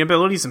communion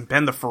abilities and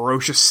bend the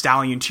ferocious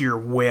stallion to your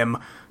whim.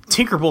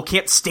 Tinkerbull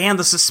can't stand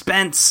the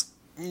suspense.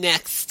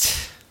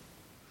 Next.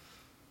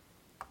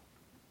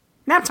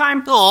 Nap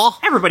time. Aw.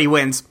 Everybody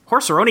wins.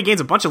 Horseroni gains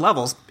a bunch of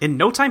levels. In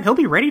no time, he'll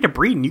be ready to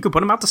breed, and you can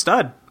put him out to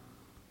stud.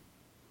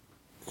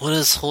 What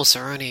does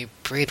Horseroni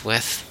breed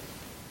with?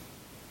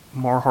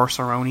 More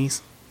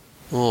Horseronis.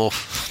 Oh,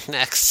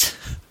 next.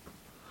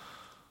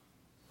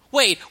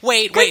 Wait.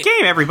 Good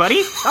game,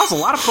 everybody. That was a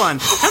lot of fun.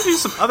 Time to do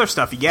some other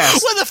stuff,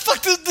 yes. Where the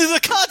fuck do the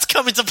cards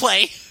come into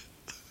play?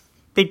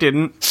 They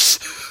didn't.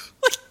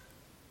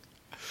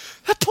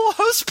 That poor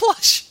host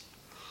plush.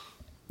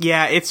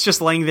 Yeah, it's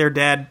just laying there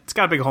dead. It's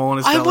got a big hole in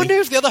his belly. I wonder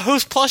if the other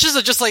host plushes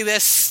are just like they're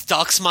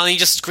stuck smiling,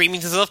 just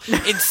screaming to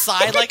themselves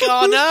inside, like,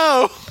 oh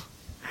no.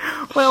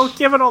 Well,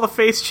 given all the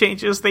face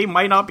changes, they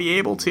might not be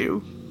able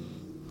to.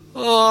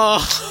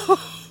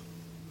 Oh.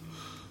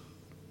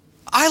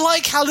 I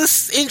like how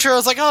this intro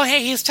is like, oh,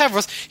 hey, here's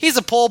Tavros. He's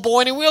a poor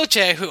boy in a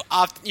wheelchair who,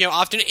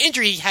 after an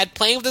injury he had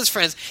playing with his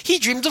friends, he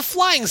dreams of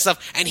flying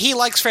stuff, and he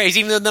likes fairies,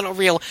 even though they're not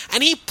real,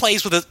 and he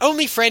plays with his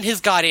only friend, his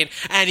guardian,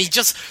 and he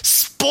just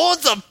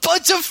spawns a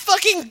bunch of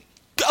fucking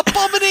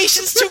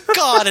abominations to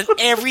God and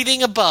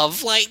everything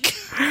above. Like,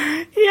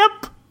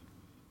 Yep.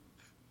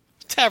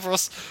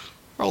 Tavros,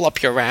 roll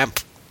up your ramp.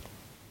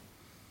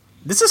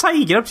 This is how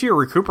you get up to your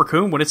Recoup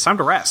Raccoon when it's time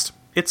to rest.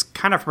 It's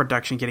kind of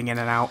production getting in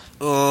and out.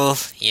 Oh,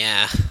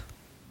 yeah.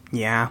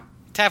 Yeah.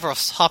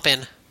 Tavros, hop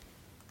in.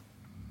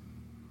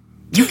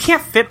 You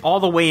can't fit all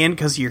the way in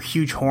because of your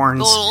huge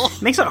horns. Oh.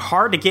 Makes it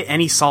hard to get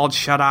any solid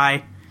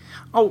shut-eye.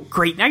 Oh,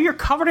 great, now you're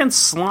covered in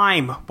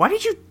slime. Why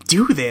did you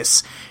do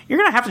this? You're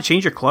gonna have to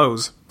change your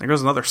clothes. There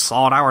goes another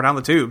solid hour down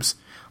the tubes.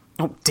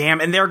 Oh, damn,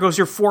 and there goes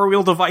your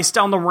four-wheel device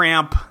down the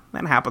ramp.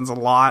 That happens a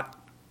lot.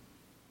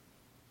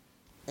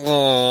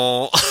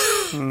 Oh.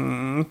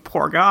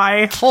 Poor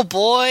guy. Poor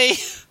boy.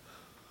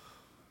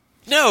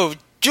 No,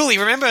 Julie,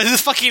 remember the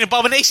fucking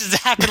abominations that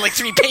happened like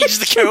 3 pages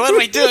ago. What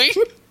am I doing?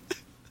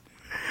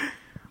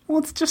 Well,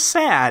 it's just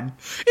sad.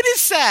 It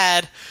is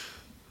sad.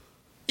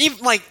 Even,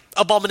 like,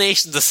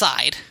 abominations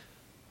aside.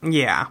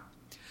 Yeah.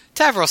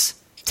 Tavros,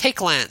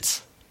 take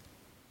Lance.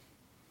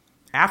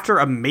 After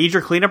a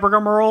major cleanup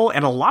rigmarole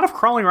and a lot of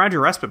crawling around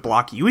your respite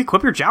block, you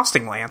equip your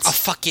jousting lance. Oh,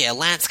 fuck yeah,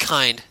 Lance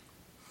kind.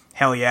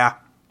 Hell yeah.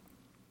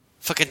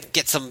 Fucking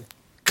get some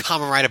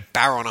Kamen Rider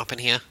Baron up in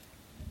here.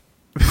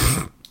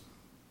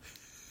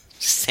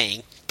 Just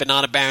saying.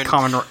 Banana Baron.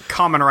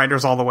 Common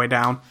Riders all the way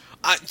down.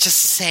 Just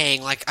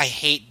saying, like, I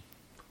hate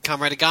Kamen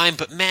Rider Gaim,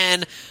 but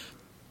man,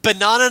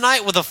 Banana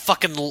Knight with a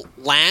fucking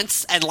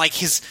lance and, like,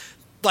 his,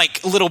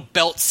 like, little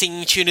belt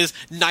singing tune is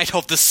Night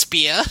of the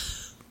Spear.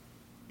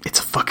 It's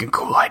a fucking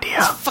cool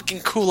idea.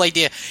 Fucking cool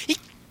idea.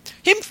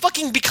 Him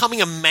fucking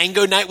becoming a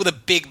mango knight with a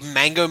big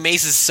mango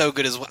mace is so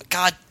good as well.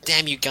 God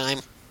damn you,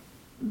 Gaim.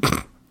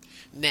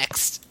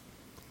 Next.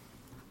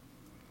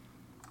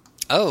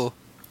 Oh.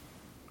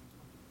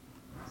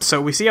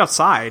 So we see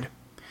outside.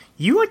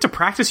 You like to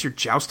practice your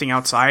jousting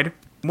outside.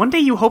 One day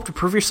you hope to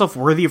prove yourself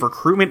worthy of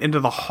recruitment into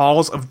the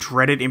halls of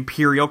dreaded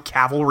Imperial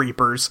Cavalry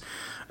Reapers,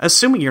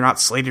 assuming you're not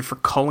slated for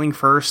culling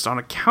first on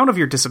account of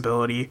your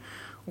disability,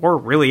 or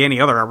really any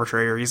other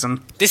arbitrary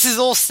reason. This is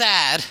all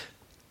sad.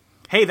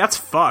 Hey, that's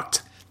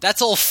fucked.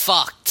 That's all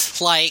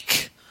fucked.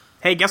 Like...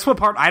 Hey, guess what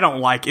part I don't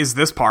like is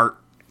this part.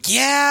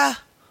 Yeah.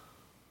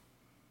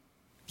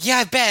 Yeah,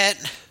 I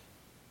bet.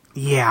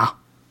 Yeah.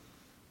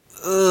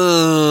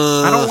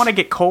 I don't want to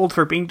get cold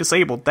for being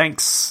disabled,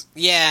 thanks.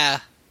 Yeah.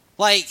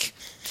 Like,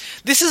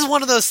 this is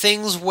one of those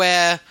things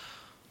where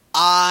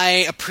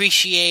I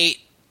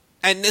appreciate,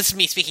 and this is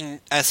me speaking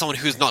as someone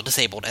who's not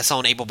disabled, as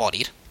someone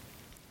able-bodied,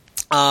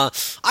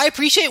 I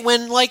appreciate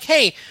when, like,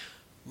 hey,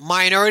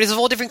 minorities of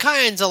all different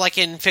kinds are, like,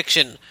 in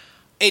fiction.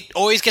 It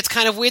always gets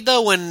kind of weird,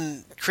 though,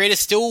 when creators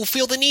still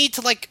feel the need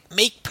to, like,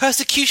 make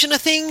persecution a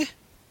thing.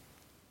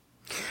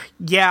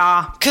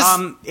 Yeah,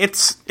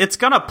 it's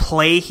gonna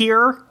play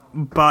here,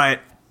 but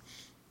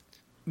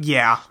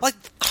yeah. Like,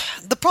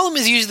 the problem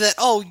is usually that,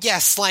 oh,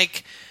 yes,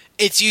 like,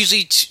 it's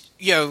usually,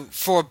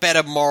 for a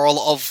better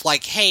moral of,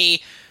 like,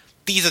 hey,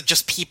 these are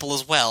just people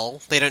as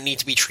well. They don't need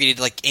to be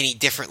treated, like, any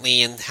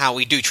differently, and how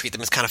we do treat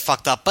them is kind of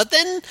fucked up. But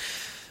then,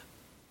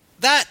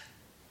 that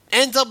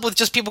ends up with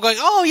just people going,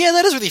 oh, yeah,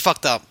 that is really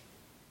fucked up.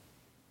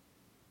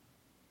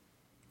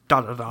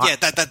 Yeah,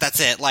 that's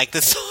it. Like,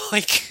 this,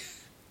 like...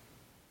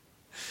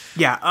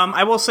 Yeah,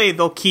 I will say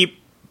they'll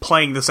keep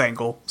playing this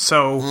angle,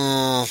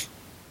 so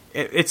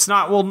it's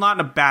not in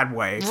a bad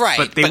way. Right.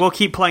 But they will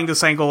keep playing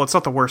this angle. It's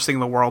not the worst thing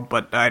in the world,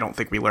 but I don't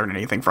think we learn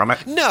anything from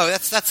it. No,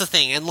 that's the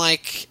thing. And,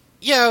 like,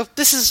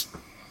 this is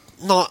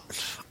not...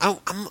 I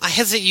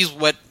hesitate to use the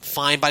word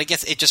fine, but I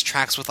guess it just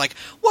tracks with, like,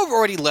 what we're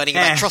already learning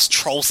about just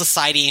troll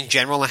society in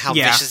general and how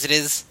vicious it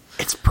is.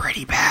 It's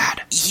pretty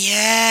bad.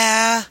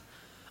 Yeah...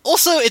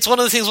 Also, it's one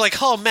of the things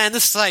like, oh man,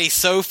 this society is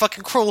so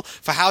fucking cruel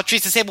for how it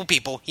treats disabled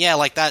people. Yeah,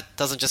 like, that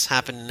doesn't just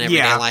happen in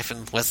everyday life in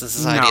Western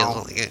society.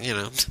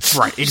 No.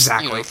 Right,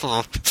 exactly.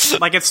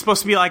 Like, it's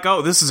supposed to be like,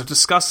 oh, this is a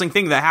disgusting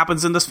thing that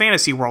happens in this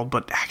fantasy world,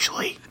 but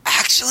actually...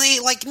 Actually,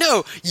 like,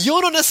 no,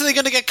 you're not necessarily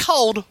going to get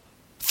culled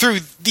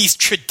through these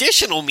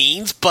traditional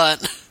means,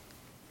 but...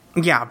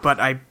 Yeah, but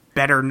I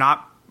better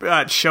not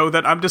show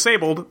that I'm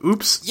disabled.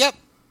 Oops. Yep.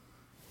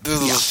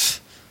 Yeah.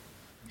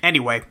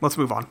 Anyway, let's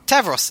move on.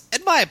 Tavros,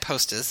 admire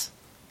posters.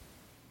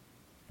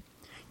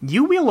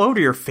 You wheel over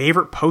to your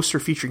favorite poster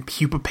featuring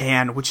Pupa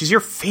Pan, which is your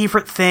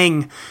favorite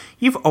thing.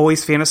 You've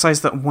always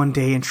fantasized that one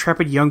day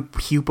intrepid young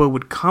Pupa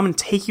would come and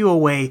take you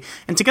away,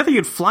 and together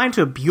you'd fly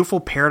into a beautiful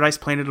paradise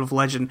planet of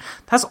legend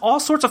that has all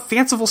sorts of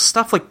fanciful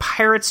stuff like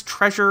pirates,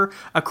 treasure,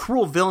 a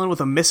cruel villain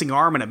with a missing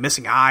arm and a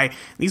missing eye,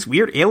 and these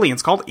weird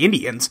aliens called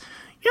Indians.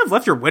 You have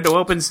left your window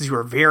open since you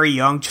were very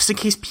young, just in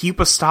case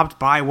Pupa stopped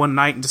by one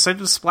night and decided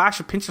to splash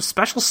a pinch of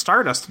special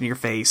stardust in your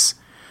face.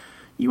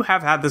 You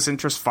have had this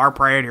interest far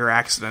prior to your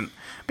accident.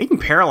 Being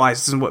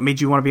paralyzed isn't what made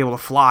you want to be able to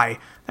fly.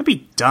 That'd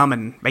be dumb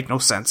and make no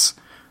sense.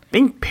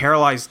 Being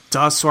paralyzed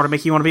does sort of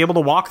make you want to be able to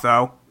walk,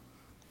 though.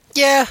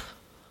 Yeah.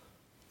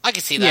 I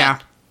can see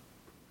that.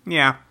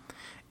 Yeah.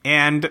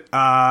 And,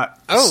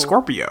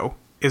 Scorpio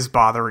is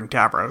bothering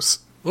Tavros.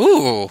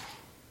 Ooh.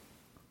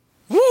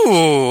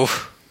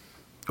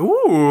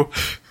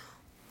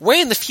 Way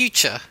in the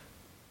future.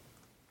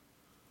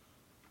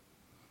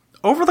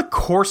 Over the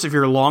course of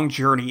your long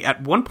journey,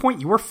 at one point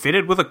you were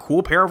fitted with a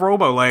cool pair of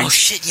robo-legs. Oh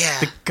shit, yeah.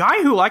 The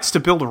guy who likes to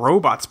build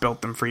robots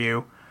built them for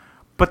you.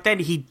 But then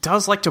he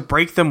does like to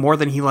break them more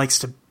than he likes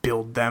to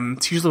build them.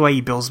 It's usually why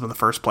he builds them in the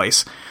first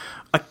place.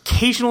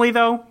 Occasionally,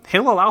 though,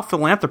 he'll allow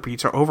philanthropy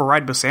to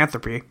override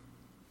misanthropy.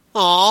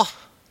 Aw.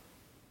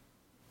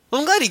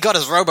 Well, I'm glad he got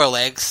his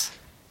robo-legs.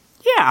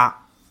 Yeah.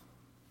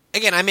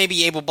 Again, I may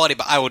be able-bodied,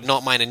 but I would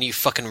not mind a new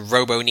fucking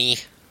robo-knee.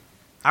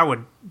 I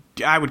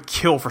would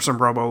kill for some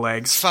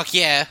robo-legs. Fuck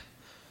yeah.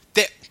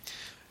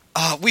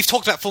 We've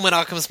talked about Fullmetal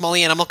Alchemist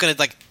Molly, and I'm not going to,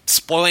 like,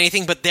 spoil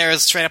anything, but there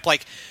is straight up,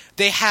 like,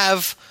 they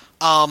have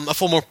a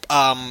form of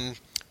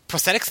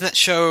prosthetics in that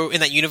show,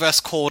 in that universe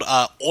called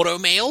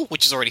Automail,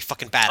 which is already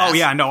fucking badass. Oh,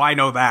 yeah, no, I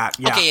know that.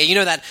 Yeah. Okay, yeah, you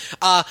know that.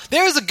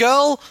 There is a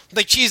girl,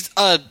 like, she's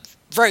a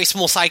very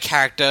small side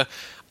character,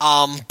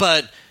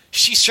 but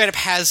she straight up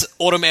has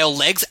Automail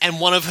legs, and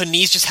one of her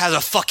knees just has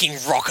a fucking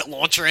rocket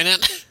launcher in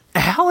it.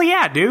 Hell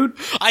yeah, dude.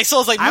 I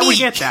was like, I would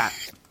get that.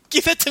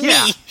 Give it to me.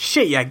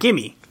 Shit, yeah,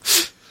 gimme.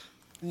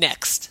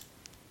 Next.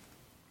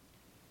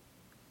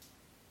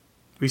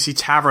 We see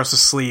Tavros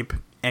asleep,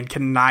 and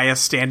Kanaya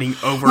standing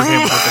over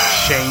him with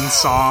a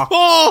chainsaw.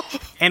 Oh!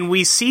 And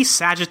we see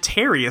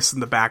Sagittarius in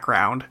the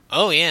background.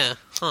 Oh, yeah.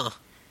 Huh.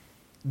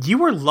 You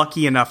were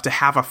lucky enough to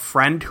have a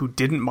friend who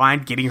didn't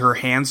mind getting her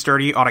hands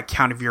dirty on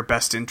account of your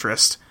best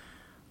interest.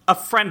 A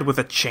friend with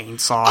a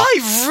chainsaw.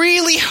 I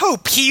really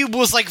hope he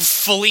was, like,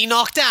 fully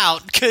knocked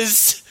out,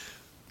 because...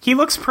 He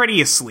looks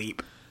pretty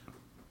asleep.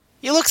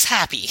 He looks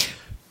happy.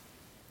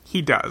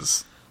 He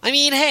does. I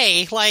mean,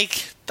 hey,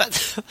 like,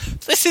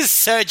 this is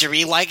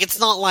surgery. Like, it's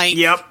not like...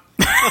 Yep.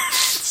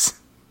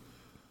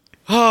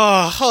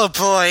 Oh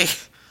boy.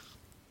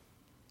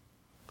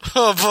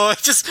 Oh boy.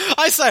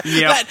 I saw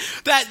Yep.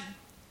 that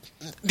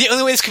the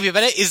only way this could be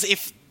better is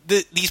if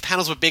these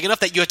panels were big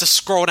enough that you had to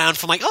scroll down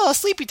from like, oh,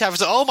 Sleepy Time.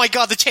 So, oh my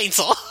god, the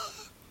chainsaw.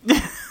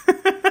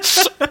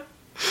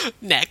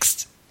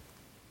 Next.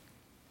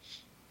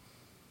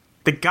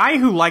 The guy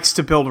who likes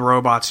to build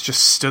robots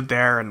just stood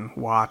there and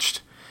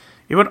watched.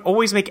 It would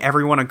always make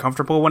everyone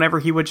uncomfortable whenever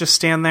he would just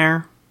stand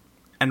there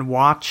and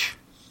watch.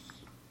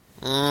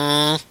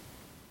 No.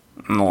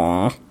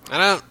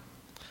 I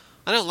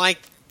don't like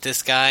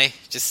this guy.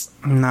 Just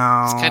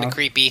No. it's kind of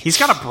creepy. He's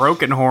got a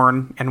broken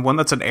horn and one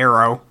that's an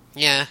arrow.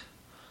 Yeah.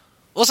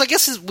 Also, I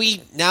guess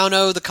we now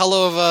know the color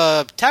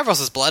of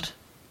Tavros's blood.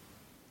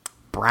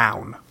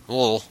 Brown.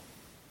 Oh.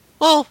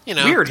 Well, you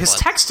know. Weird, his blood.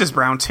 text is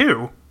brown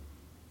too.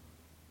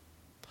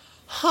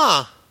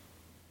 Huh.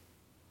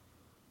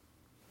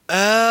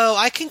 Oh,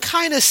 I can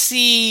kind of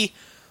see...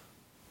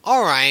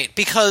 Alright,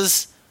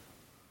 because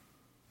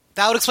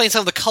that would explain some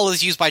of the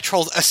colors used by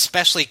trolls,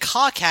 especially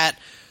Karkat,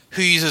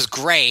 who uses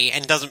grey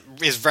and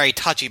is very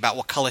touchy about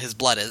what color his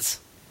blood is.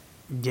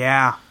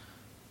 Yeah.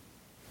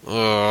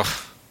 Ugh.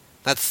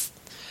 That's...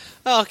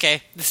 Oh,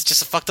 okay. This is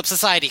just a fucked up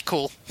society.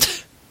 Cool.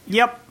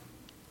 Yep.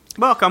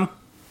 Welcome.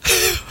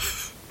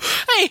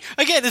 Hey,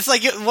 again, it's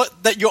like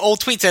your old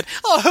tweet said,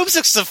 oh,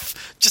 Homestuck's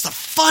just a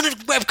fun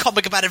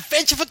webcomic about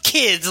adventure for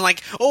kids, and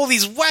like all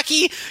these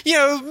wacky,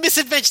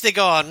 misadventures they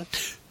go on.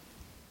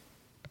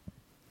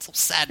 It's all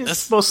sadness.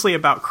 It's mostly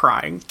about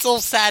crying. It's all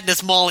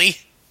sadness, Molly.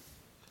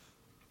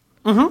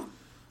 Mm-hmm.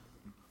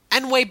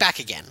 And way back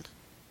again.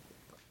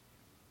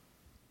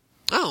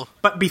 Oh.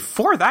 But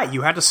before that,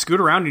 you had to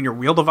scoot around in your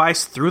wheel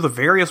device through the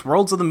various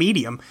worlds of the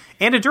medium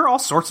and endure all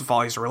sorts of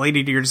follies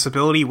related to your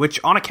disability, which,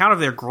 on account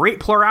of their great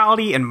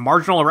plurality and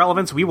marginal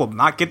irrelevance, we will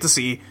not get to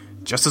see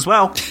just as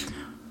well.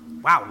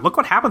 Wow, look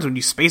what happens when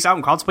you space out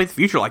and contemplate the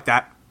future like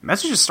that.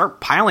 Messages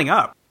start piling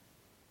up.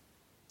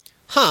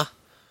 Huh.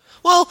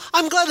 Well,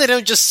 I'm glad they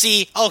don't just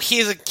see, oh,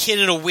 here's a kid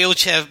in a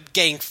wheelchair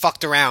getting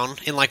fucked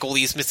around in, like, all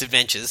these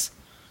misadventures.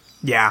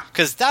 Yeah.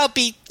 Because that would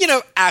be,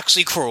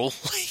 actually cruel.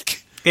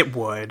 Like... It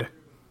would.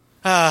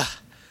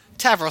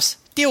 Tavros,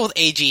 deal with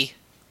AG.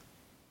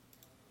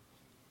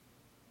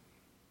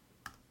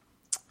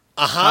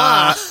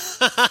 Aha!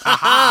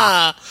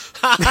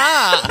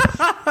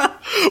 Aha!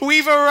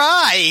 We've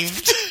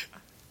arrived!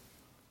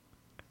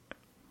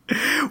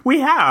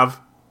 We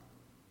have.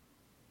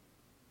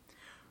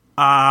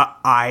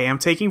 I am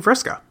taking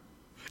Vriska.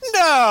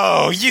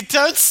 No, you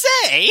don't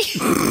say!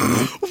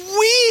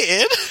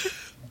 Weird!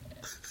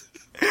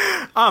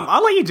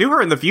 I'll let you do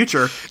her in the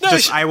future. No,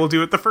 I will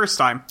do it the first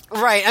time.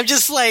 Right, I'm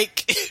just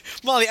like...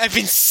 Molly, I've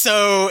been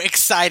so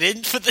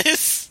excited for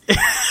this.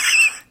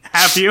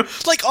 Have you?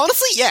 Like,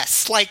 honestly,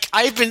 yes. Like,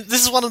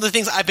 this is one of the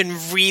things I've been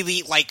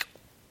really, like,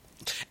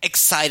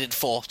 excited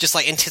for. Just,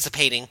 like,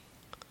 anticipating.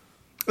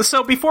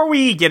 So, before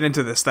we get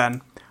into this,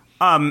 then,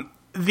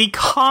 the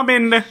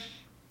common...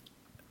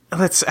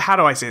 how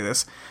do I say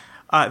this?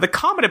 The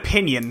common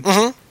opinion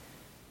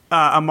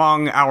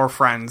among our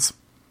friends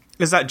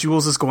is that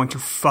Jules is going to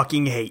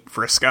fucking hate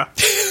Vriska.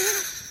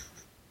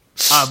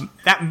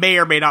 That may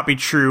or may not be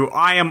true.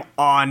 I am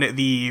on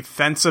the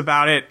fence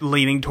about it,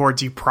 leaning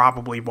towards you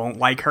probably won't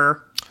like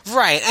her.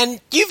 Right,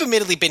 and you've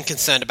admittedly been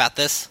concerned about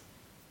this.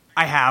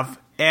 I have,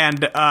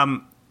 and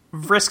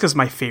Vriska's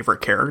my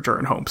favorite character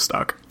in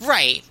Homestuck.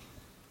 Right.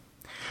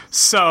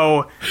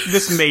 So,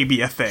 this may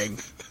be a thing.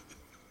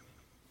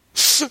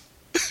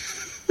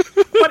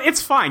 But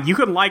it's fine. You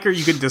can like her,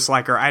 you can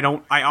dislike her. I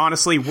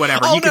honestly,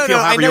 whatever. You can feel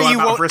however you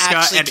want about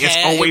Vriska, and it's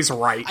always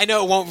right. I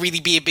know it won't really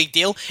be a big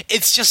deal.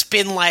 It's just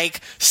been, like,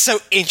 so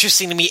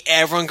interesting to me,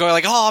 everyone going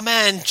like, oh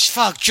man,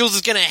 fuck, Jules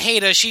is gonna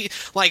hate her.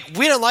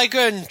 We don't like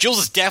her, and Jules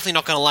is definitely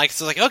not gonna like her.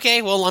 So like,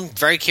 okay, well, I'm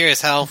very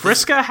curious how...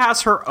 Vriska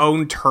has her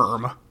own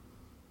term.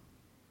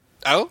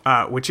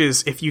 Oh? Which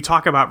is, if you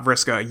talk about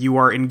Vriska, you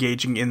are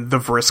engaging in the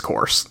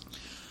Vriscourse.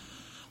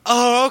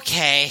 Oh,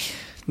 okay.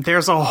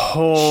 There's a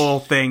whole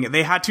thing.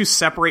 They had to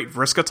separate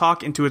Vriska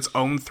Talk into its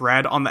own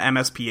thread on the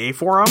MSPA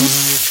forum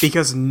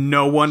because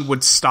no one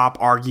would stop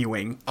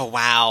arguing. Oh,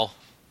 wow.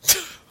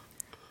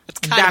 It's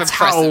kind of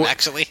impressive,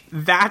 actually.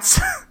 That's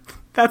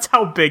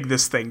how big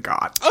this thing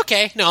got.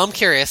 Okay, no, I'm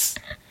curious.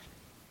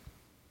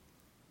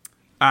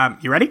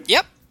 You ready?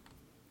 Yep.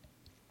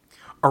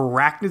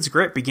 Arachnid's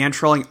Grit began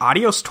trolling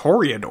Adios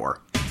Toreador.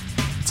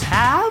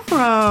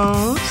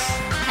 Tavros.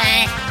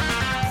 Hey.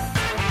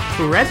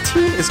 Red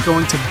Team is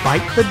going to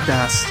bite the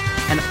dust,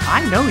 and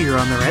I know you're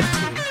on the Red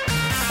Team.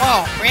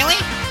 Whoa, really?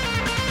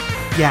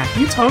 Yeah,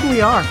 you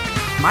totally are.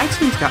 My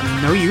team's got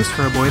no use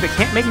for a boy that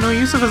can't make no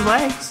use of his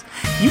legs.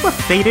 You were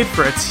fated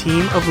for a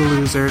team of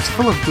losers,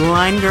 full of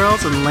blind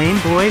girls and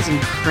lame boys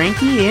and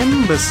cranky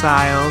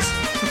imbeciles.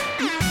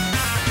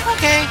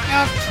 Okay,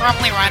 you're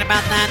probably right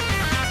about that.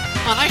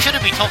 Well, I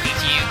shouldn't be talking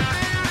to you.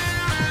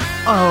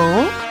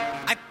 Oh?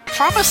 I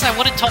promised I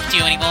wouldn't talk to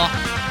you anymore.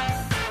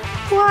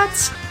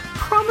 What?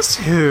 Promise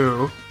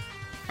who?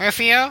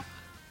 Rufio?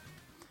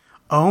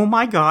 Oh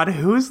my god,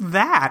 who's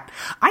that?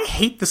 I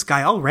hate this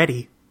guy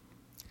already.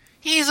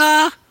 He's,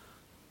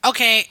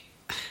 okay.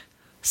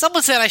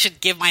 Someone said I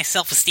should give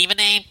myself a Steven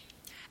name,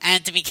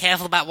 and to be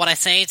careful about what I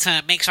say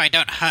to make sure I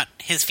don't hurt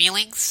his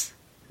feelings.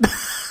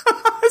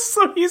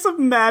 So he's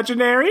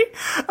imaginary?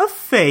 A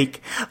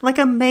fake. Like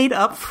a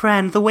made-up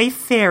friend, the way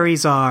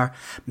fairies are.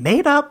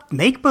 Made up,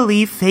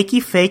 make-believe,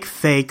 fakey fake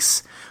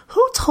fakes.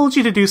 Who told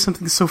you to do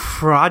something so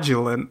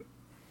fraudulent?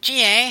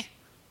 GA.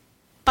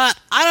 But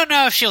I don't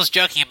know if she was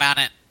joking about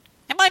it.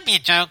 It might be a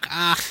joke,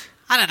 I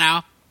don't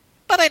know.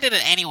 But I did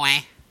it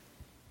anyway.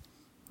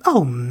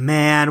 Oh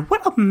man,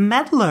 what a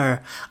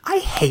meddler. I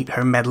hate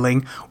her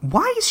meddling.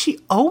 Why is she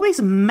always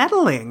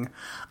meddling?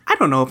 I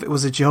don't know if it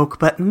was a joke,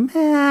 but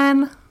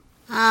man...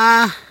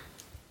 I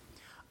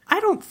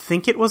don't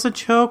think it was a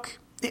joke.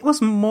 It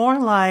was more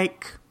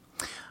like...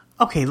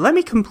 Okay, let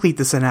me complete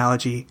this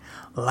analogy.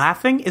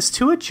 Laughing is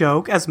to a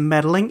joke as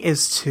meddling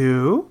is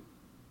to...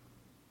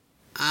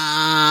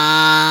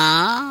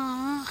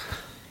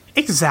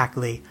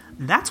 Exactly.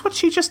 That's what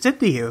she just did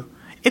to you.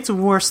 It's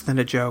worse than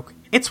a joke.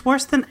 It's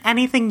worse than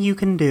anything you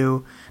can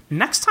do.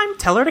 Next time,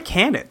 tell her to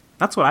can it.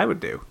 That's what I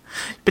would do.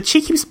 But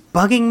she keeps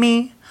bugging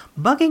me.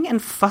 Bugging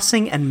and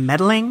fussing and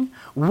meddling.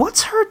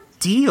 What's her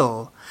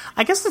deal?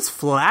 I guess it's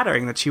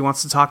flattering that she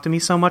wants to talk to me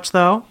so much,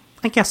 though.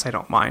 I guess I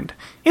don't mind.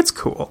 It's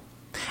cool.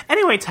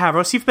 Anyway,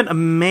 Tavros, you've been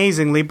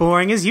amazingly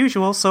boring as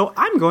usual, so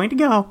I'm going to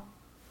go.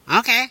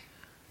 Okay.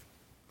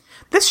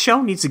 This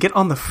show needs to get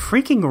on the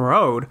freaking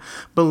road.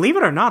 Believe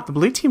it or not, the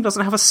blue team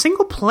doesn't have a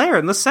single player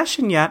in the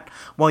session yet,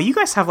 while you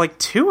guys have like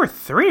 2 or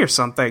 3 or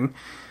something.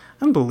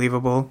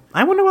 Unbelievable.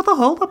 I wonder what the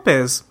holdup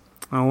is.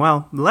 Oh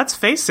well, let's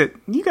face it,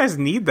 you guys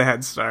need the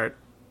head start.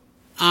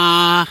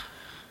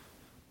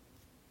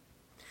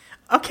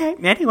 Okay,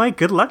 anyway,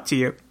 good luck to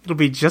you. It'll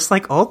be just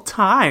like old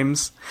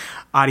times.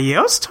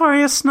 Adios,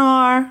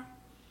 Toriasnor.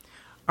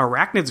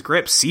 Arachnid's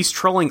grip, cease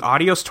trolling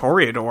Adios,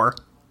 Toreador.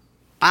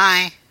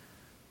 Bye.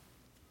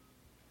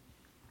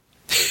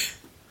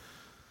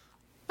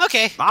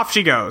 Okay. Off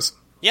she goes.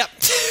 Yep.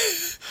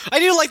 I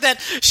do like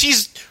that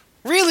she's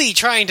really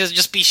trying to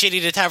just be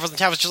shitty to Tavros, and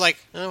Tavros just like,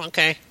 oh,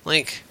 okay.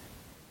 Like,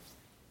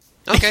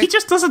 okay. He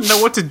just doesn't know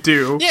what to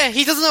do. Yeah,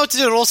 he doesn't know what to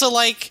do, and also,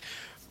 like...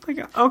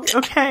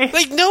 Okay.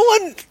 Like, no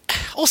one...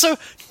 Also,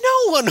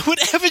 no one would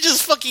ever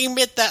just fucking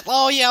admit that,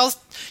 oh, yeah, I was...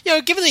 You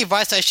know, given the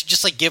advice, I should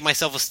just, like, give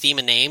myself a Steam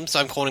a name, so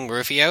I'm calling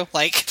Rufio.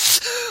 Like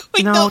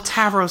no,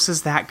 Tavros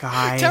is that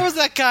guy. Tavros is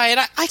that guy, and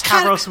I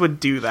Tavros would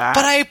do that.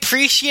 But I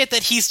appreciate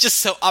that he's just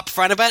so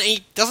upfront about it, and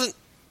he doesn't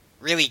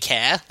really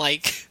care,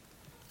 like...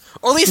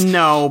 Or at least...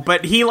 No,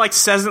 but he, like,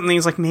 says it, and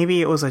he's like,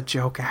 maybe it was a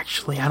joke,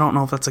 actually. I don't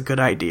know if that's a good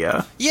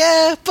idea.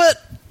 Yeah, but...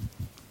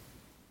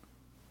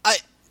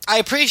 I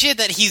appreciate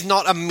that he's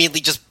not immediately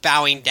just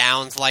bowing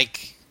down to,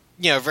 like,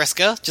 you know,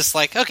 Vriska. Just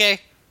like,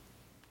 okay.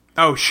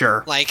 Oh,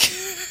 sure. Like,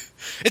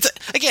 it's...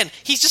 Again,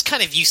 he's just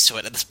kind of used to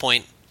it at this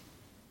point.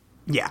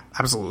 Yeah,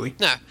 absolutely.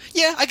 No.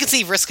 Yeah, I can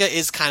see Vriska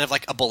is kind of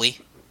like a bully.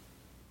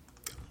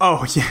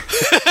 Oh, yeah.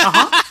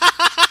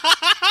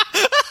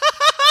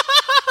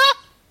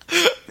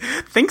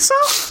 Think so?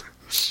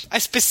 I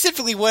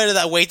specifically worded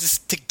that way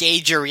to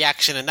gauge your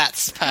reaction, and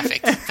that's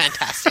perfect.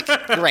 Fantastic.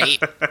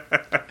 Great.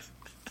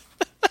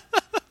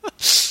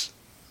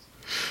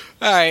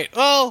 Alright,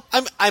 well,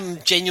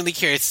 I'm genuinely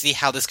curious to see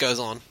how this goes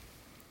on.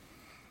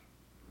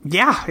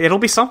 Yeah, it'll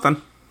be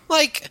something.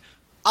 Like,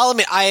 I'll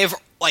admit, I've,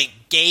 like,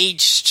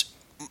 gauged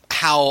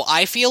how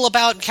I feel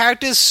about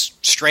characters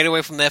straight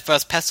away from their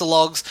first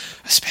Pestalogs,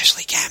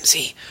 especially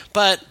Gamzee.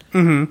 But,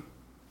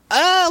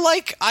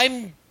 like,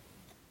 I'm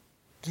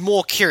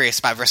more curious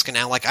about Vriska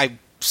now. Like, I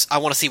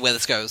want to see where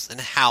this goes and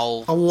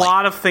how... A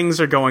lot of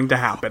things are going to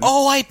happen.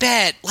 Oh, I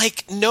bet.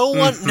 Like,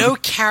 no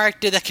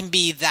character that can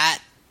be that...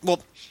 Well,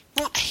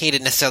 not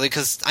hated necessarily,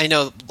 because I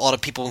know a lot of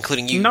people,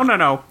 including you...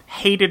 No.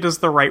 Hated is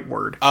the right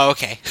word. Oh,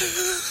 okay.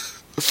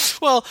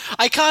 Well,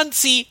 I can't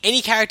see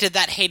any character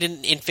that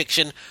hated in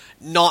fiction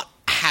not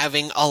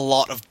having a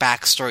lot of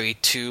backstory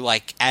to,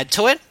 like, add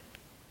to it.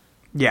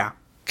 Yeah.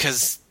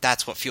 Because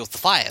that's what fuels the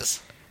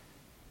fires.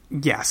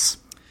 Yes.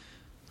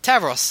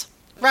 Tavros,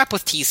 rap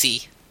with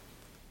TC.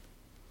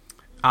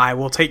 I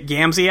will take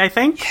Gamzee, I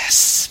think.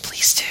 Yes,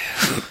 please do.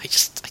 I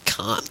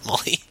can't,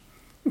 Molly.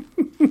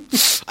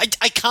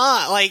 I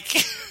can't,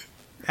 like...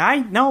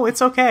 No,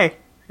 it's okay.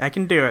 I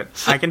can do it.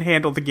 I can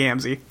handle the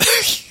Gamzee.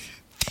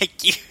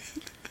 Thank you.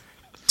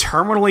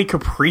 Terminally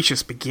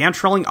capricious began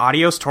trolling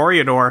Adios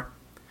Toreador.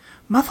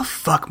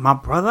 Motherfuck, my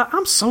brother.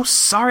 I'm so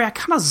sorry. I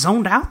kind of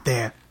zoned out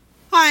there.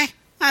 Why,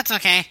 that's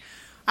okay.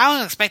 I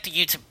was expecting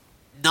you to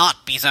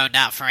not be zoned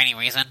out for any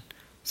reason.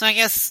 So I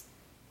guess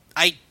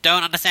I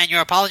don't understand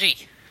your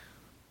apology.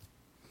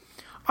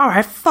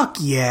 Alright, fuck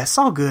yeah. It's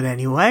all good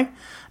anyway.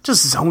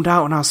 Just zoned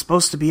out when I was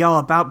supposed to be all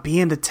about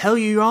being to tell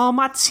you you're on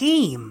my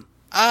team.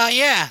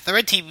 Yeah, the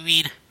red team, you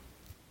mean.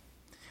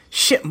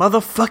 Shit,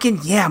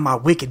 motherfucking yeah, my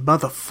wicked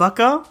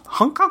motherfucker.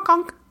 Hunk, hunk,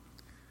 hunk.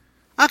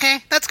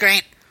 Okay, that's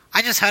great.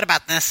 I just heard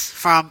about this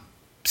from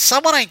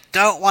someone I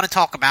don't want to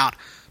talk about,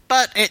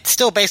 but it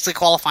still basically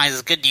qualifies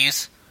as good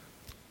news.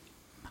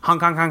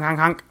 Honk, honk, honk, honk,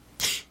 honk.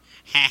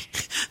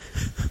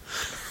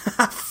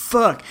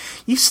 Fuck,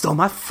 you stole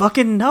my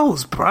fucking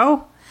nose,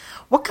 bro.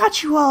 What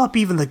got you all up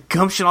even the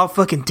gumption I'll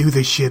fucking do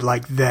this shit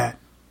like that?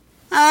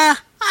 I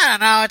don't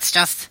know, it's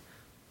just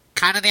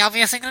kind of the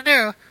obvious thing to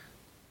do.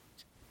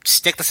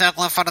 Stick the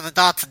circle in front of the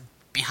dots and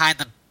behind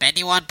the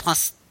bendy one,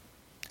 plus...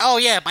 Oh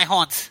yeah, my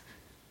horns.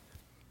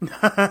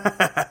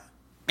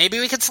 Maybe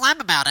we could slam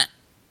about it.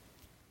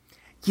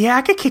 Yeah,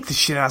 I could kick the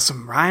shit out of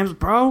some rhymes,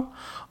 bro.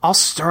 I'll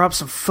stir up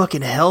some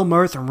fucking hell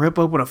mirth and rip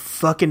open a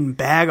fucking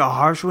bag of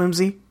harsh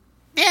whimsy.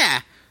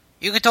 Yeah,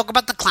 you could talk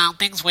about the clown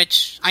things,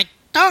 which I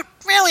don't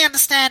really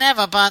understand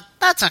ever, but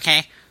that's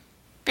okay.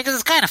 Because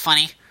it's kind of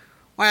funny.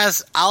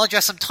 Whereas I'll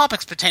address some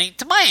topics pertaining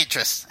to my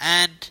interests,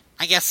 and,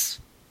 I guess,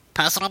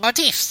 personal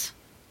motifs.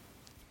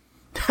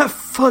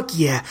 Fuck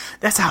yeah,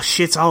 that's how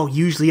shit's all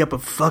usually up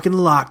and fucking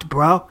locked,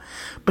 bro.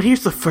 But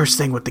here's the first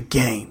thing with the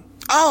game.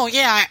 Oh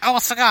yeah, I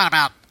almost forgot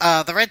about,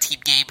 the Red Team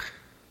game.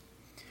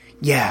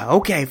 Yeah,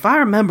 okay, if I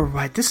remember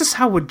right, this is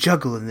how we're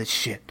juggling this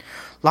shit.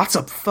 Lots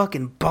of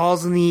fucking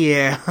balls in the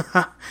air.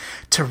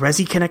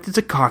 Terezi connected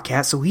to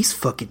Karkat, so he's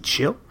fucking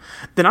chill.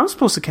 Then I'm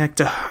supposed to connect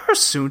to her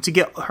soon to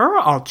get her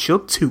all chill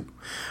too.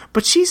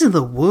 But she's in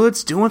the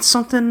woods doing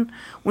something.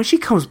 When she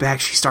comes back,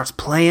 she starts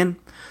playing.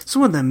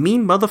 So in the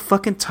mean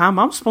motherfucking time,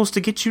 I'm supposed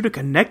to get you to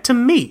connect to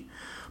me.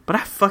 But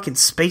I fucking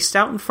spaced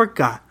out and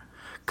forgot.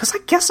 Cause I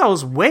guess I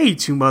was way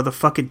too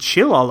motherfucking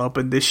chill all up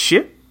in this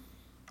shit.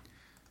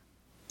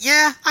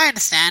 Yeah, I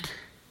understand.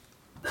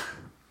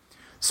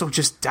 So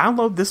just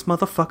download this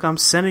motherfucker I'm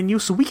sending you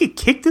so we can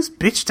kick this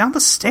bitch down the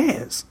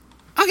stairs.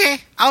 Okay,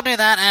 I'll do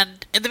that,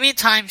 and in the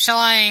meantime, shall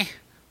I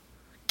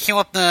cue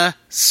up the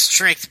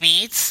strict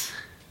meats?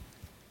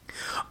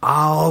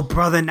 Oh,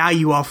 brother, now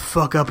you all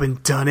fuck up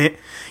and done it.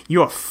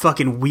 You're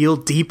fucking wheel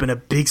deep in a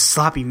big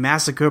sloppy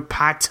massacre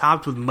pie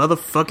topped with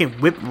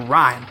motherfucking whipped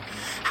rhyme.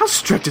 How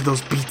strict are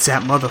those beats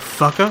at,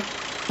 motherfucker?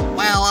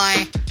 Well,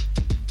 I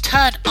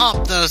turned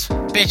up those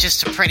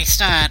bitches to pretty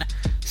stern,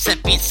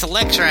 set beats to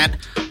lecture, and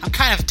I'm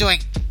kind of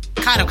going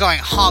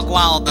hog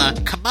wild on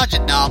the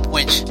curmudgeon knob,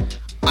 which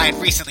I had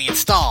recently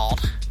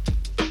installed.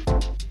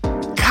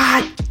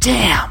 God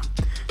damn!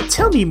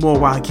 Tell me more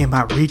while I get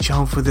my reach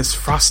on for this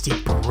frosty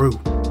brew.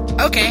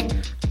 Okay,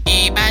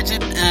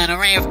 imagine an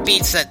array of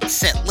beats that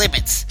set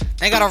limits.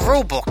 They got a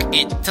rule book.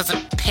 It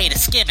doesn't pay to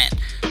skim it,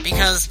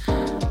 because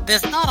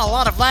there's not a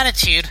lot of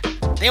latitude.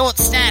 They won't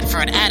stand for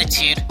an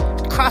attitude.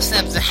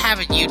 Cross-steps that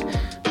haven't you'd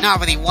not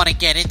really want to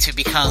get into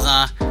because,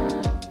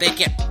 they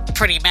get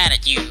pretty mad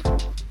at you.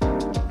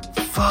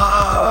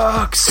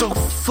 Fuck, so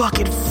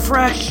fucking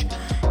fresh.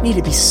 Need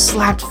to be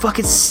slapped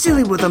fucking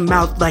silly with a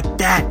mouth like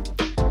that.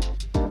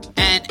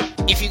 And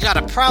if you got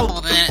a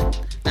problem with it,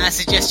 then I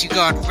suggest you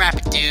go and rap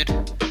it, dude.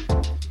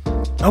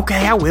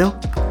 Okay, I will.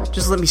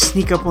 Just let me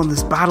sneak up on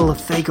this bottle of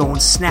Faygo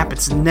and snap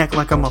its neck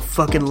like I'm a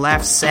fucking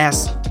laugh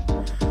sass.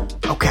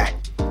 Okay,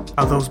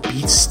 are those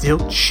beats still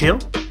chill?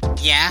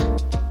 Yeah?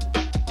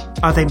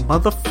 Are they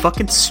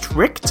motherfucking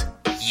strict?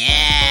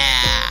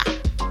 Yeah!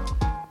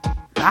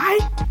 I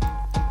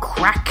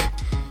crack,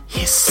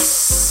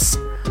 hiss,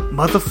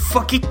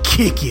 motherfucking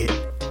kick it.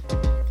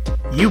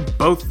 You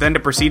both then to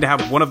proceed to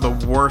have one of the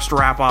worst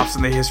rap-offs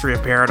in the history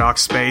of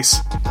Paradox Space.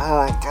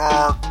 Oh,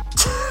 God.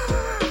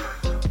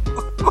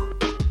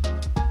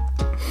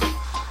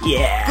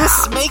 Yeah.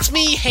 This makes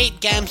me hate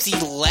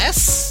Gamzee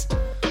less.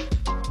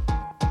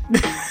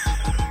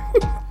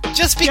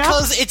 Just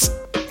because it's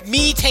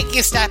me taking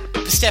a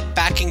step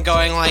back and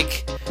going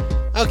like,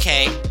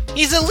 okay,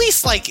 he's at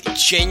least like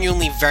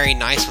genuinely very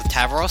nice with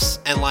Tavros,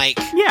 and like,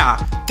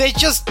 Yeah. they're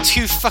just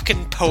two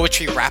fucking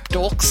poetry rap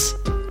dorks.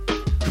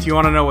 Do you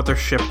want to know what their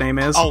ship name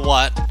is? Oh,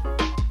 what?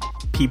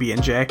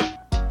 PB&J.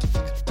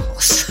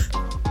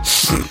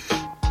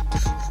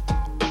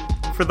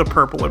 For the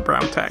purple and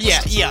brown text.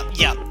 Yeah.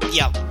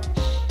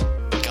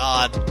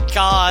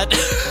 God.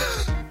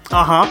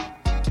 Uh-huh.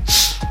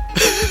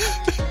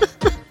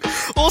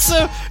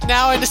 Also,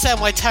 now I understand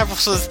why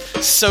Tavros was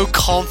so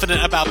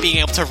confident about being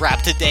able to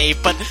rap today,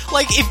 but,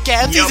 like, if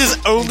Gamzee's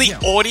his only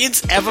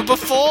audience ever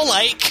before,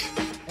 like...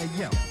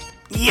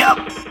 Yep.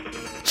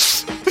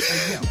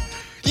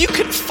 You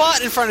could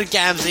fart in front of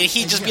Gamzee,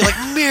 he'd just be like,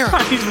 Miracle,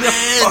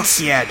 man! Fuck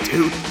yeah,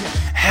 dude.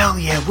 Hell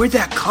yeah, where'd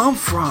that come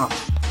from?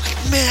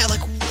 Like, man,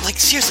 like,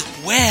 seriously,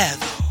 where,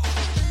 though?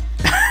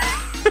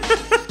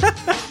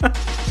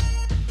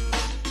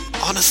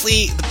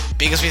 Honestly, the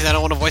biggest reason I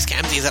don't want to voice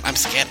Gamzee is that I'm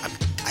scared.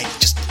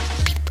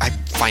 I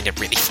find it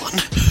really fun.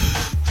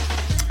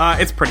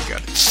 It's pretty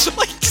good.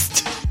 Like,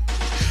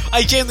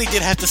 I genuinely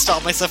did have to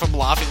stop myself from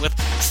laughing with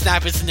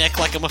snap its neck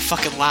like I'm a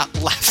fucking laugh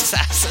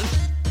assassin.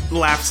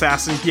 Laugh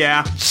assassin,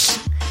 yeah.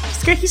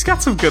 He's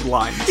got some good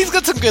lines. He's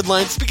got some good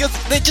lines because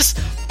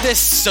they're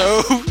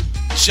so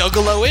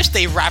juggalo-ish.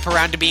 They wrap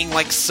around to being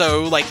like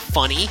so like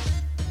funny.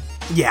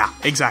 Yeah,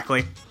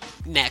 exactly.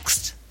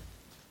 Next.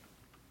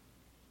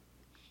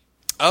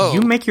 Oh.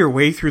 You make your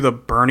way through the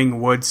burning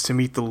woods to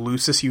meet the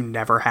Lucis you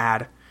never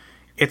had.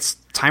 It's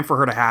time for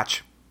her to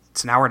hatch.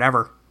 It's now or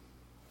never.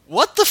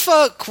 What the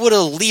fuck would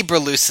a Libra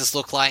Lucis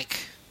look like?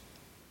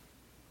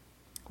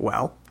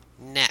 Well,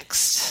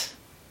 Next.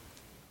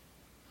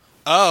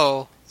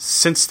 Oh.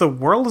 since the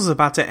world is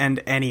about to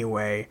end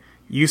anyway,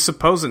 you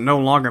suppose it no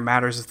longer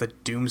matters if the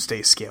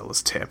doomsday scale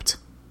is tipped.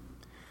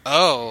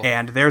 Oh.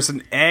 And there's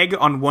an egg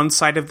on one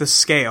side of the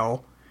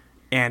scale,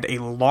 and a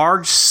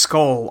large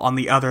skull on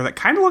the other that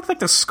kind of looked like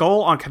the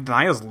skull on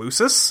Kanaya's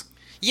Lucis.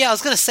 Yeah, I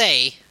was gonna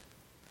say.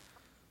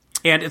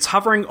 And it's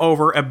hovering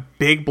over a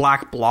big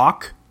black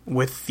block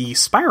with the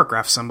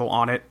spirograph symbol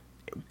on it,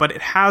 but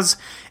it has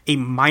a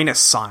minus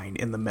sign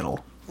in the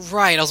middle.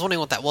 Right, I was wondering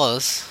what that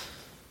was.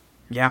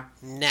 Yeah.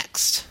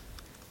 Next.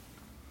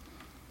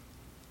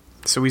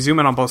 So we zoom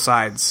in on both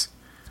sides.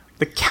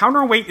 The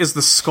counterweight is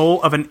the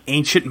skull of an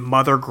ancient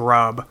mother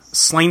grub,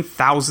 slain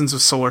thousands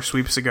of solar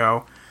sweeps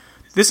ago.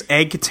 This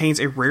egg contains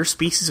a rare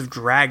species of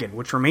dragon,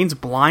 which remains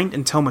blind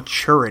until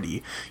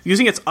maturity,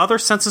 using its other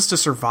senses to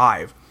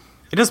survive.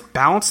 It has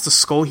balanced the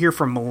skull here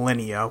for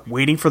millennia,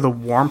 waiting for the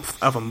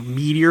warmth of a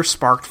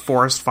meteor-sparked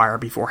forest fire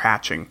before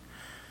hatching.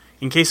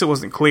 In case it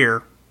wasn't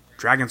clear,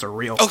 dragons are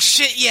real. Oh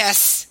shit,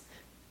 yes!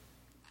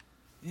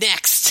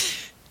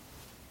 Next.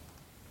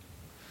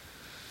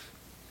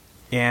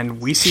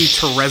 And we see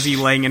Terezi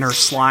laying in her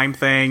slime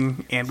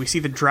thing, and we see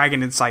the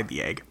dragon inside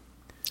the egg.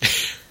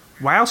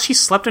 While she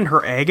slept in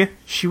her egg,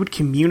 she would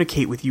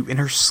communicate with you in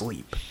her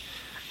sleep.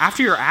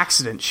 After your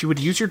accident, she would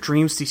use your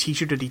dreams to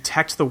teach you to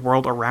detect the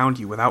world around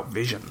you without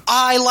vision.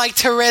 I like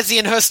Terezi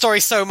and her story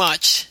so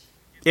much.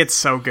 It's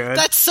so good.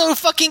 That's so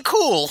fucking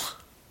cool.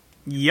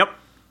 Yep.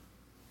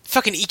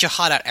 Fucking eat your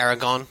heart out,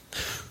 Aragon.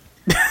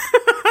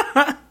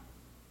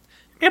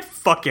 And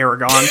fuck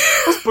Aragon.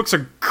 Those books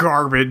are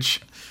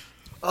garbage.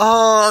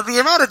 The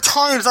amount of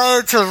times I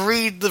had to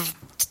read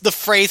the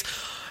phrase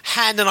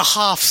hand and a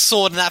half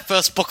sword in that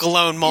first book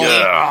alone, Molly.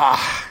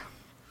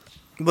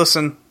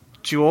 Listen,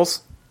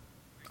 Jules,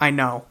 I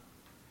know.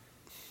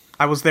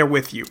 I was there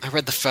with you. I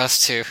read the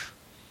first two.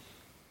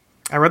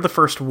 I read the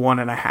first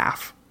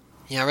 1.5.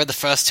 Yeah, I read the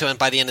first two, and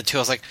by the end of two,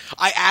 I was like,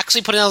 I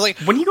actually put it in, I was like,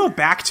 When you go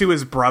back to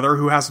his brother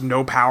who has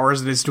no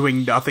powers and is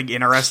doing nothing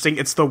interesting,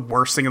 it's the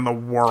worst thing in the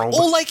world.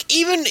 or like,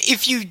 even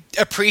if you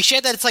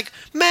appreciate that, it's like,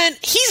 man,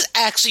 he's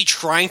actually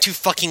trying to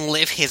fucking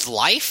live his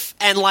life,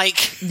 and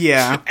like,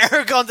 Yeah.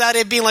 Aragon's out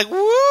here being like,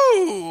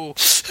 woo!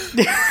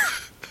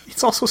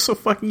 It's also so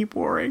fucking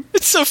boring.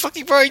 It's so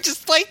fucking boring,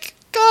 just like,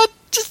 God,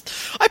 just,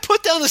 I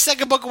put down the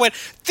second book and went,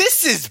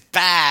 this is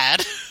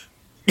bad.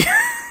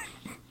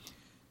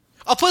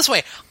 I'll put it this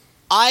way,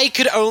 I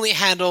could only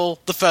handle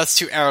the first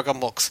two Aragon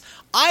books.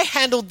 I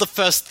handled the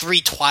first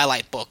 3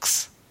 Twilight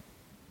books.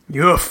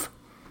 Yoof.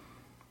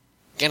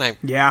 Again,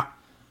 Yeah.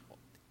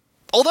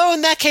 although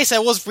in that case I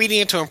was reading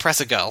it to impress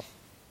a girl.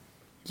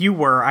 You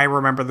were. I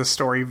remember the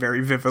story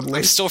very vividly.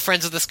 I'm still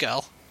friends with this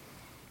girl.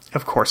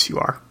 Of course you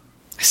are.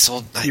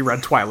 You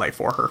read Twilight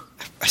for her.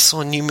 I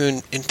saw New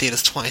Moon in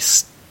theaters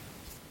twice.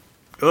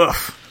 Ugh.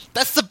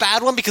 That's the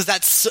bad one because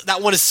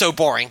that one is so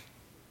boring.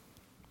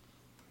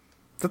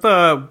 Is that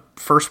the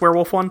first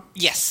werewolf one?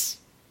 Yes.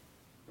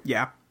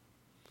 Yeah.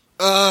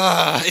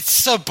 It's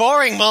so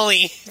boring,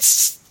 Molly.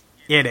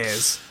 It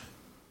is.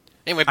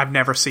 Anyway, I've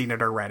never seen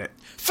it or read it.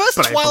 first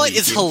but I Twilight believe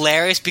is you.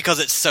 hilarious because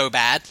it's so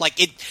bad. Like,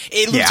 it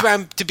loops Yeah.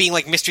 around to being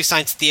like Mystery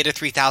Science Theater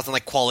 3000,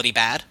 like, quality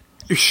bad.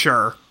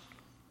 Sure.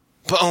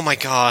 But oh my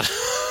god.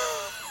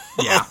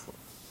 Yeah.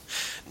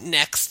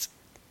 Next.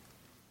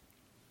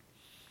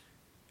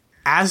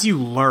 As you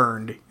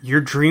learned,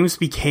 your dreams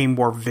became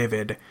more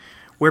vivid.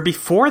 Where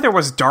before there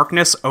was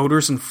darkness,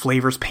 odors, and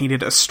flavors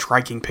painted a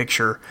striking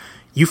picture,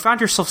 you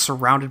found yourself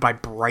surrounded by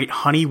bright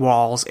honey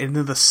walls, and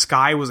in the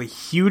sky was a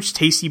huge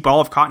tasty ball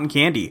of cotton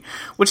candy,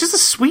 which is a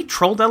sweet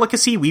troll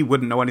delicacy we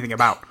wouldn't know anything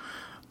about.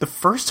 The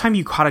first time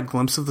you caught a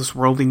glimpse of this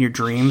world in your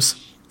dreams,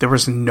 there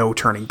was no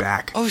turning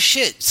back. Oh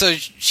shit, so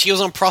she was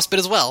on Prospit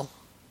as well.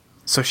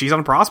 So she's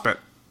on Prospit.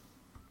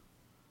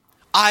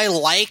 I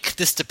like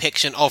this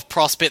depiction of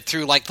Prospit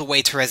through, like, the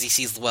way Terezi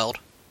sees the world.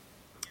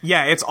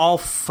 Yeah, it's all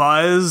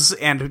fuzz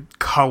and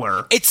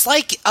color. It's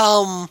like,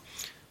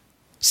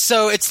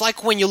 so it's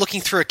like when you're looking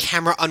through a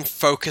camera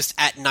unfocused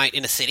at night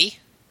in a city.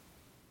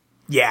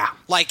 Yeah.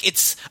 Like,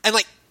 it's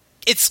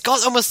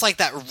got almost like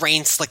that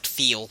rain-slicked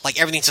feel. Like,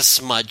 everything's just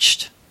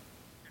smudged.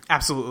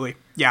 Absolutely.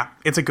 Yeah,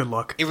 it's a good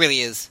look. It really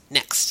is.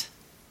 Next.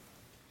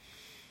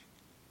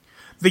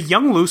 The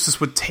young Lucis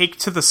would take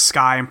to the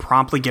sky and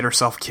promptly get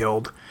herself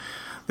killed.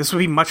 This would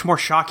be much more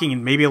shocking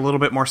and maybe a little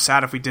bit more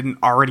sad if we didn't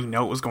already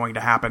know it was going to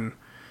happen.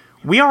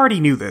 We already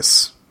knew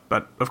this,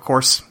 but of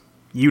course,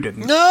 you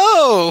didn't.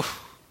 No!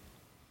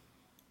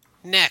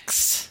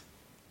 Next.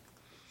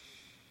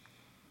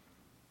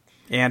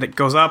 And it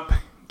goes up,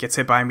 gets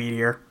hit by a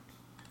meteor,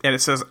 and it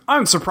says,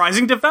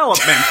 unsurprising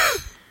development!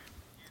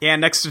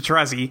 And next to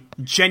Terezi,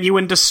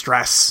 genuine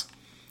distress.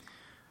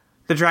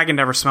 The dragon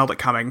never smelled it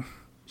coming.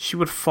 She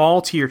would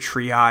fall to your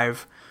tree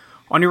hive.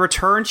 On your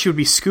return, she would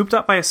be scooped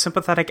up by a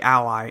sympathetic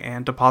ally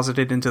and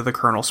deposited into the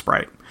Colonel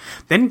Sprite.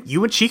 Then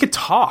you and she could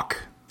talk.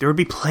 There would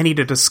be plenty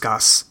to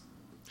discuss.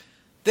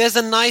 there's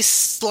a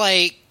nice,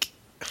 like,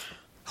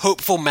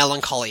 hopeful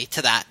melancholy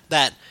to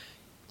that.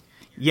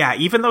 Yeah,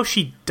 even though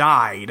she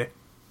died,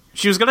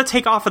 she was going to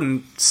take off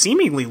and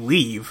seemingly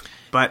leave,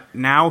 but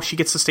now she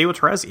gets to stay with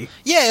Terezi.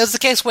 Yeah, it was the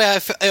case where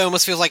it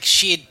almost feels like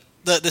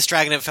this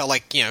dragon had felt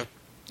like,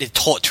 it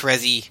taught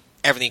Terezi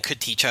everything it could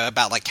teach her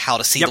about, like, how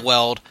to see the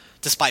world,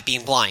 despite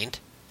being blind.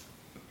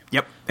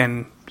 Yep,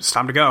 and it's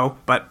time to go,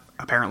 but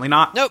apparently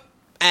not. Nope.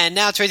 And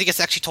now Terezi gets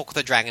to actually talk with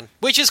the dragon,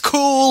 which is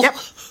cool! Yep,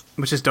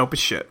 which is dope as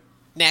shit.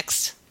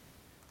 Next.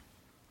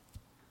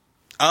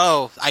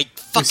 Oh,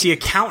 You see a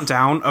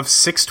countdown of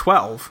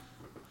 612.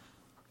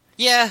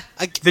 Yeah.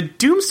 The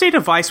Doomsday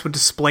device would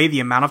display the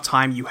amount of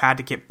time you had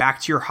to get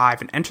back to your hive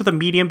and enter the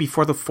medium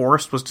before the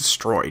forest was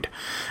destroyed.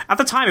 At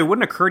the time, it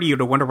wouldn't occur to you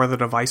to wonder whether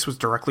the device was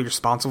directly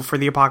responsible for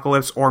the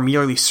apocalypse or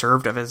merely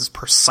served as a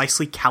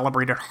precisely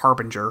calibrated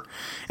harbinger,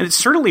 and it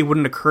certainly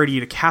wouldn't occur to you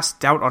to cast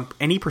doubt on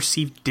any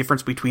perceived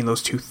difference between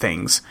those two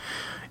things.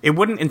 It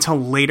wouldn't until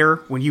later,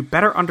 when you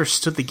better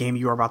understood the game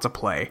you were about to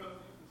play.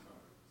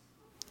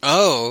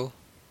 Oh.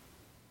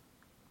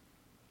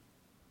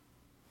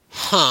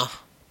 Huh.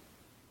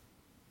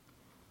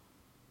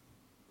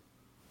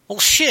 Well,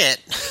 shit.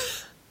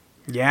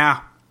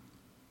 Yeah.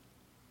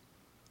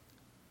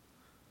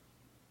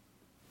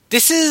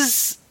 This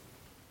is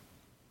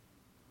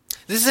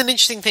an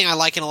interesting thing I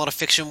like in a lot of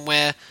fiction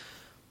where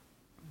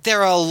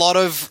there are a lot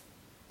of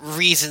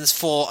reasons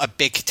for a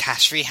big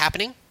catastrophe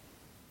happening.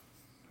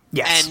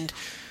 Yes. And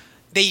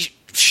they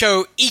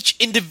show each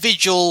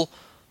individual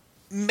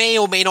may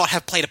or may not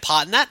have played a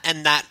part in that,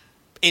 and that,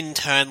 in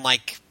turn,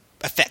 like,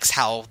 affects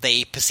how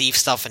they perceive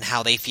stuff and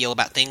how they feel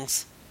about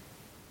things.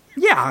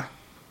 Yeah.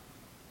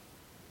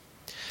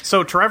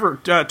 So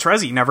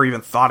Terezi never even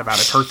thought about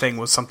it. Her thing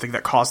was something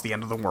that caused the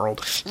end of the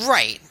world.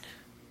 Right.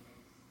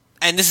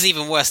 And this is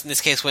even worse in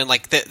this case when,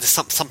 like,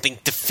 something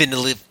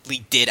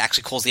definitively did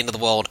actually cause the end of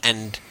the world,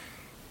 and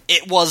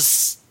it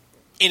was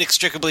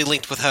inextricably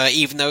linked with her,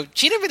 even though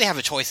she didn't really have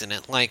a choice in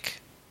it. Like,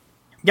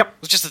 yep,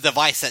 it was just a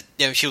device that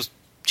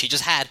she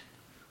just had.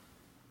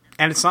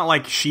 And it's not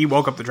like she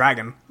woke up the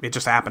dragon; it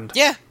just happened.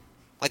 Yeah,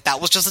 like that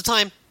was just the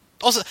time.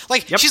 Also,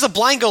 like, she's a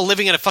blind girl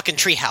living in a fucking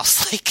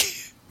treehouse.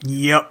 Like,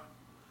 yep.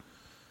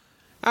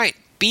 All right,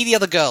 be the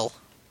other girl.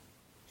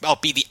 Oh,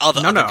 be the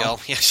other girl.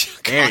 Yeah,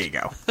 there you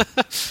go.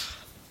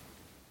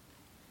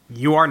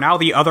 You are now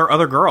the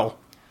other girl.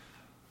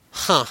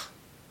 Huh.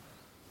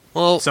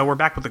 Well, so we're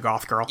back with the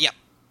goth girl. Yep.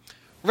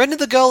 Render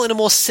the girl in a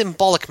more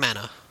symbolic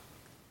manner.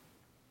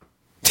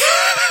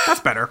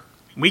 That's better.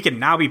 We can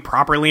now be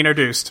properly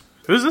introduced.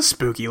 Who's this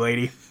spooky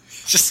lady?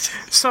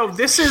 So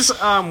this is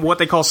what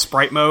they call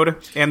sprite mode,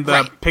 and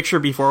the picture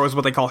before was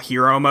what they call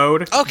hero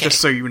mode. Okay.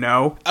 Just so you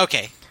know.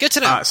 Okay, good to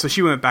know. So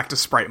she went back to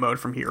sprite mode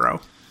from hero.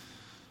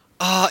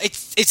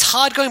 It's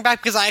hard going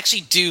back because I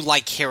actually do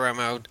like hero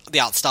mode,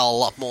 the art style, a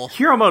lot more.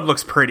 Hero mode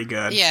looks pretty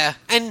good. Yeah,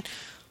 and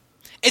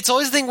it's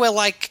always a thing where,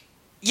 like,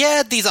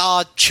 yeah, these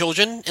are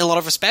children in a lot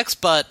of respects,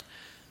 but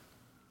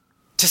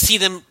to see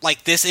them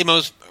like this, it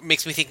most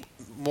makes me think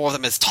more of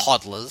them as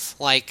toddlers.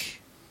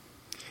 Like,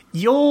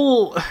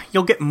 you'll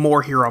get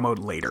more hero mode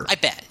later. I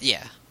bet,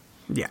 yeah.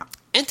 Yeah.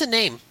 Enter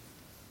name.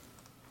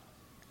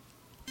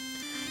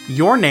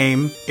 Your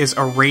name is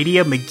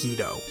Aradia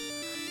Megiddo.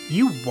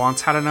 You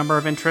once had a number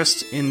of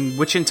interests, in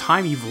which in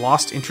time you've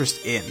lost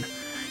interest in.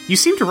 You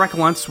seem to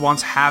recollect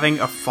once having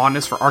a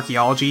fondness for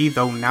archaeology,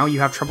 though now you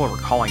have trouble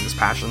recalling this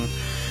passion.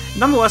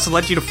 Nonetheless, it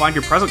led you to find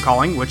your present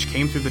calling, which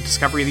came through the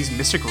discovery of these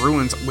mystic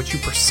ruins which you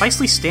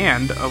precisely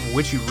stand, of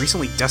which you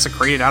recently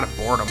desecrated out of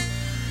boredom.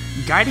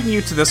 Guiding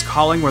you to this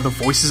calling were the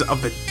voices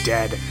of the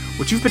dead,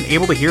 which you've been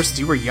able to hear since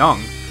you were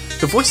young.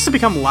 The voices have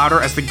become louder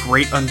as the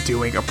Great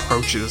Undoing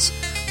approaches.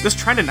 This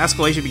trend and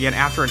escalation began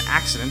after an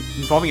accident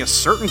involving a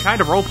certain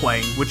kind of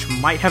role-playing, which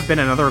might have been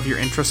another of your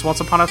interests once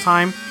upon a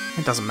time.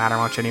 It doesn't matter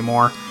much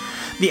anymore.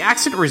 The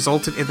accident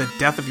resulted in the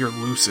death of your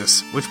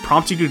Lucis, which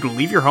prompted you to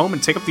leave your home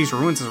and take up these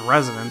ruins as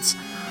residence.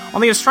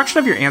 On the instruction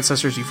of your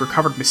ancestors, you've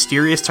recovered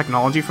mysterious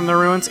technology from the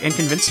ruins and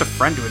convinced a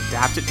friend to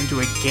adapt it into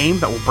a game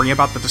that will bring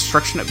about the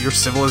destruction of your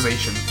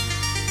civilization.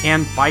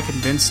 And by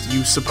convinced,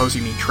 you suppose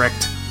you mean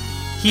tricked.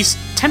 He's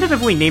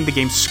tentatively named the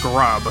game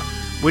Scrub,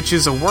 which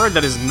is a word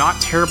that is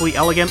not terribly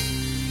elegant.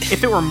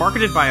 If it were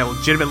marketed by a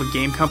legitimate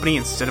game company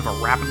instead of a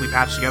rapidly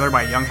patched together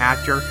by a young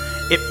hacker,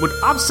 it would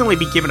obviously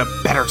be given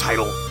a better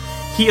title.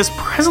 He is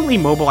presently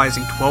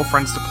mobilizing 12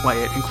 friends to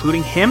play it,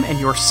 including him and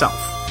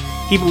yourself.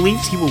 He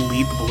believes he will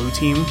lead the blue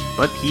team,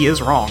 but he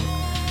is wrong.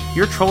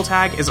 Your troll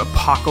tag is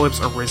Apocalypse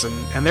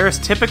Arisen, and there is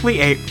typically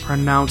a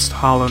pronounced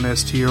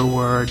hollowness to your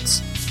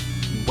words.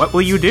 What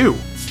will you do?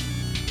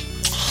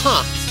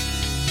 Huh.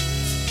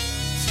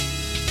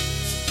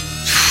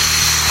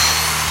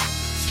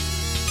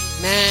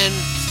 Man,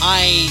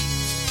 I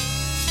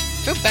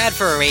feel bad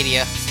for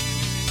Aradia.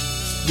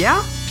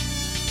 Yeah?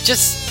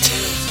 Just...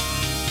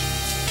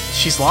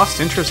 She's lost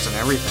interest in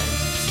everything.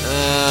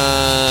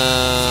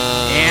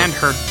 And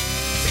her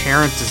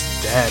parent is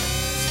dead.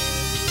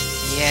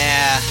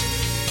 Yeah.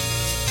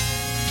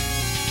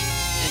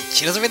 And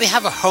she doesn't really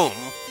have a home.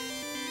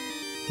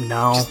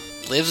 No.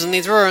 Lives in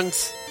these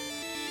ruins.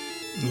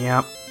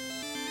 Yep.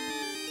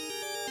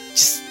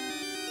 Just...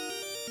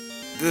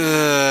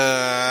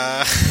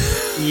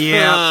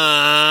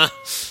 Yeah.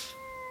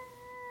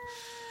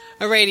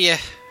 Aradia,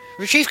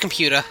 retrieve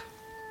computer.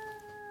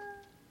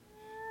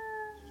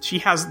 She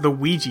has the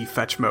Ouija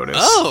fetch modus.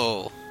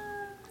 Oh!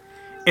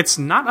 It's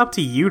not up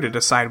to you to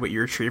decide what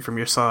you retrieve from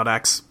your Solid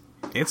X.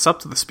 It's up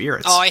to the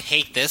spirits. Oh, I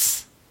hate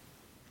this.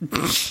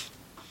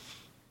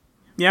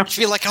 Yeah. I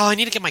feel like, I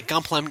need to get my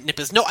gunpla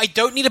nippers. No, I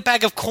don't need a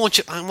bag of corn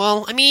chip.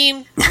 Well, I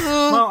mean...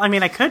 Well, I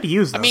mean, I could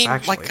use those,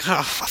 actually.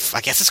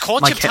 I guess it's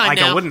corn chip time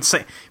now. I wouldn't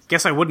say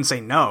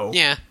no.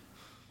 Yeah.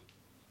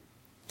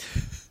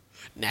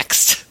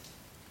 Next.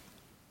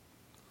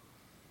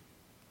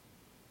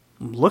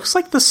 Looks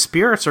like the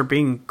spirits are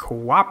being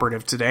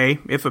cooperative today,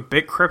 if a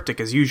bit cryptic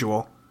as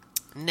usual.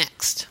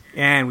 Next.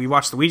 And we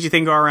watch the Ouija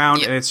thing go around,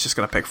 Yep. and it's just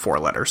going to pick 4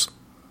 letters.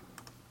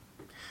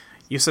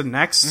 You said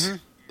next,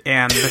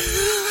 and...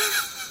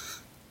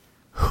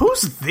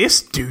 Who's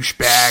this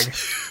douchebag?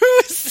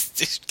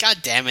 God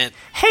damn it.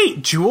 Hey,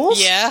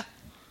 Jules? Yeah?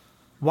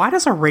 Why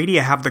does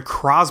Aradia have the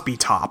Crosby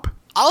top?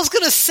 I was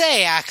gonna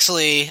say,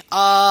 actually,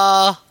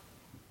 that's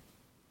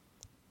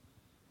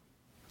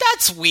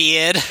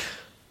weird.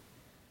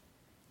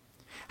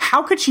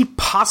 How could she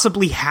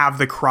possibly have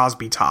the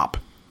Crosby top?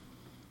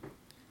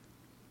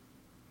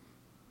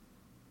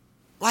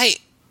 Like...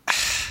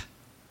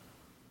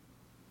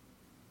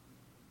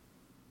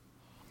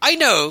 I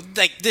know,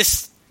 like,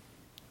 this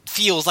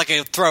feels like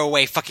a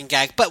throwaway fucking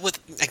gag, but with,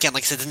 again,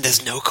 like I said,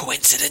 there's no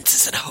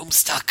coincidences in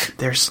Homestuck.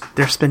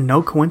 There's been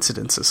no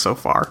coincidences so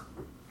far.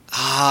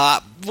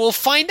 We'll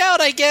find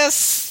out, I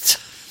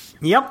guess.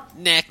 Yep.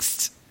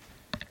 Next.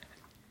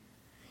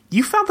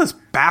 You found this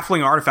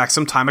baffling artifact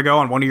some time ago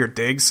on one of your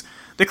digs.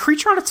 The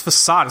creature on its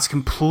facade is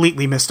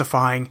completely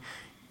mystifying.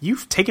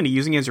 You've taken to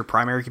using it as your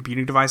primary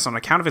computing device on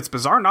account of its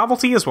bizarre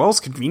novelty as well as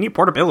convenient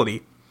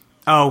portability.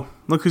 Oh,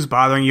 look who's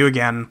bothering you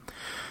again.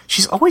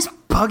 She's always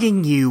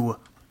bugging you.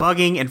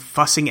 Bugging and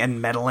fussing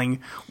and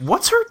meddling.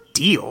 What's her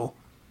deal?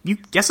 You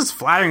guess it's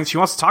flattering that she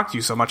wants to talk to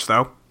you so much,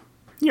 though.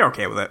 You're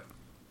okay with it.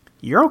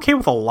 You're okay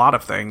with a lot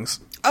of things.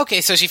 Okay,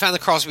 so she found the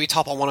Crosby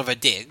top on one of her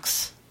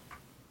digs.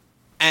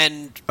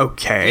 And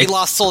Okay. we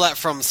last saw that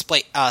from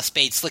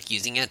Spade Slick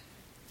using it.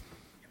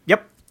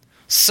 Yep.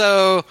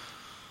 So...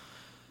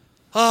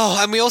 Oh,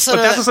 and we also But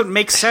know that doesn't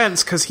make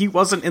sense, because he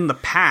wasn't in the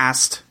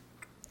past.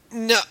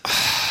 No...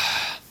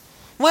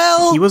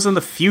 Well... He was in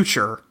the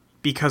future,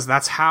 because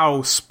that's how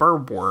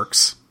Spurb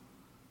works.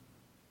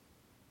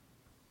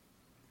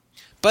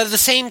 But at the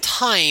same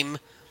time,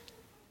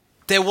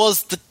 there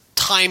was the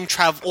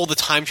all the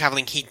time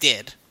traveling he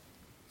did.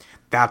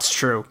 That's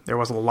true. There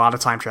was a lot of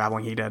time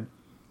traveling he did.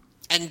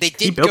 And they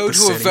did built go the to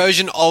a city.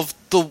 version of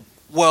the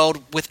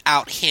world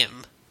without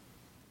him.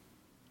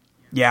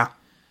 Yeah.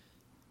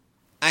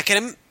 I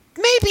can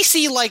maybe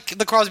see, like,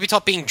 the Crosby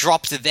top being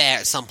dropped there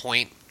at some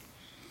point.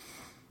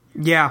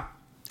 Yeah.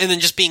 And then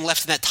just being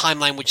left in that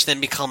timeline, which then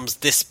becomes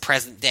this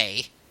present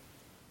day.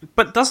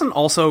 But doesn't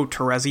also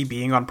Terezi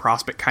being on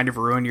Prospect kind of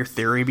ruin your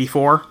theory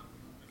before?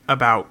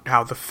 About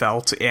how the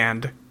Felt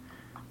and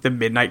the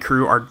Midnight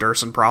Crew are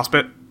Durst and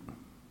Prospect?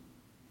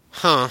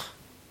 Huh.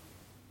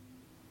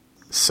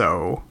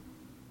 So,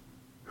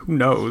 who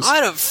knows? I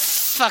don't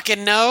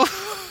fucking know.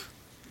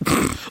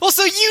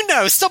 Also, you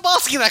know, stop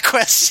asking that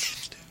question.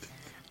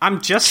 I'm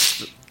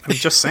just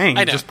saying,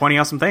 I know. just pointing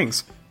out some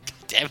things.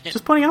 Damn it.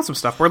 Just pointing out some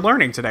stuff. We're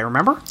learning today,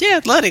 remember? Yeah,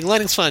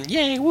 learning's fun.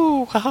 Yay,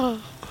 woo, haha.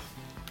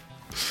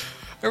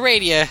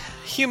 Aradia,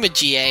 Humor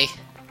GA.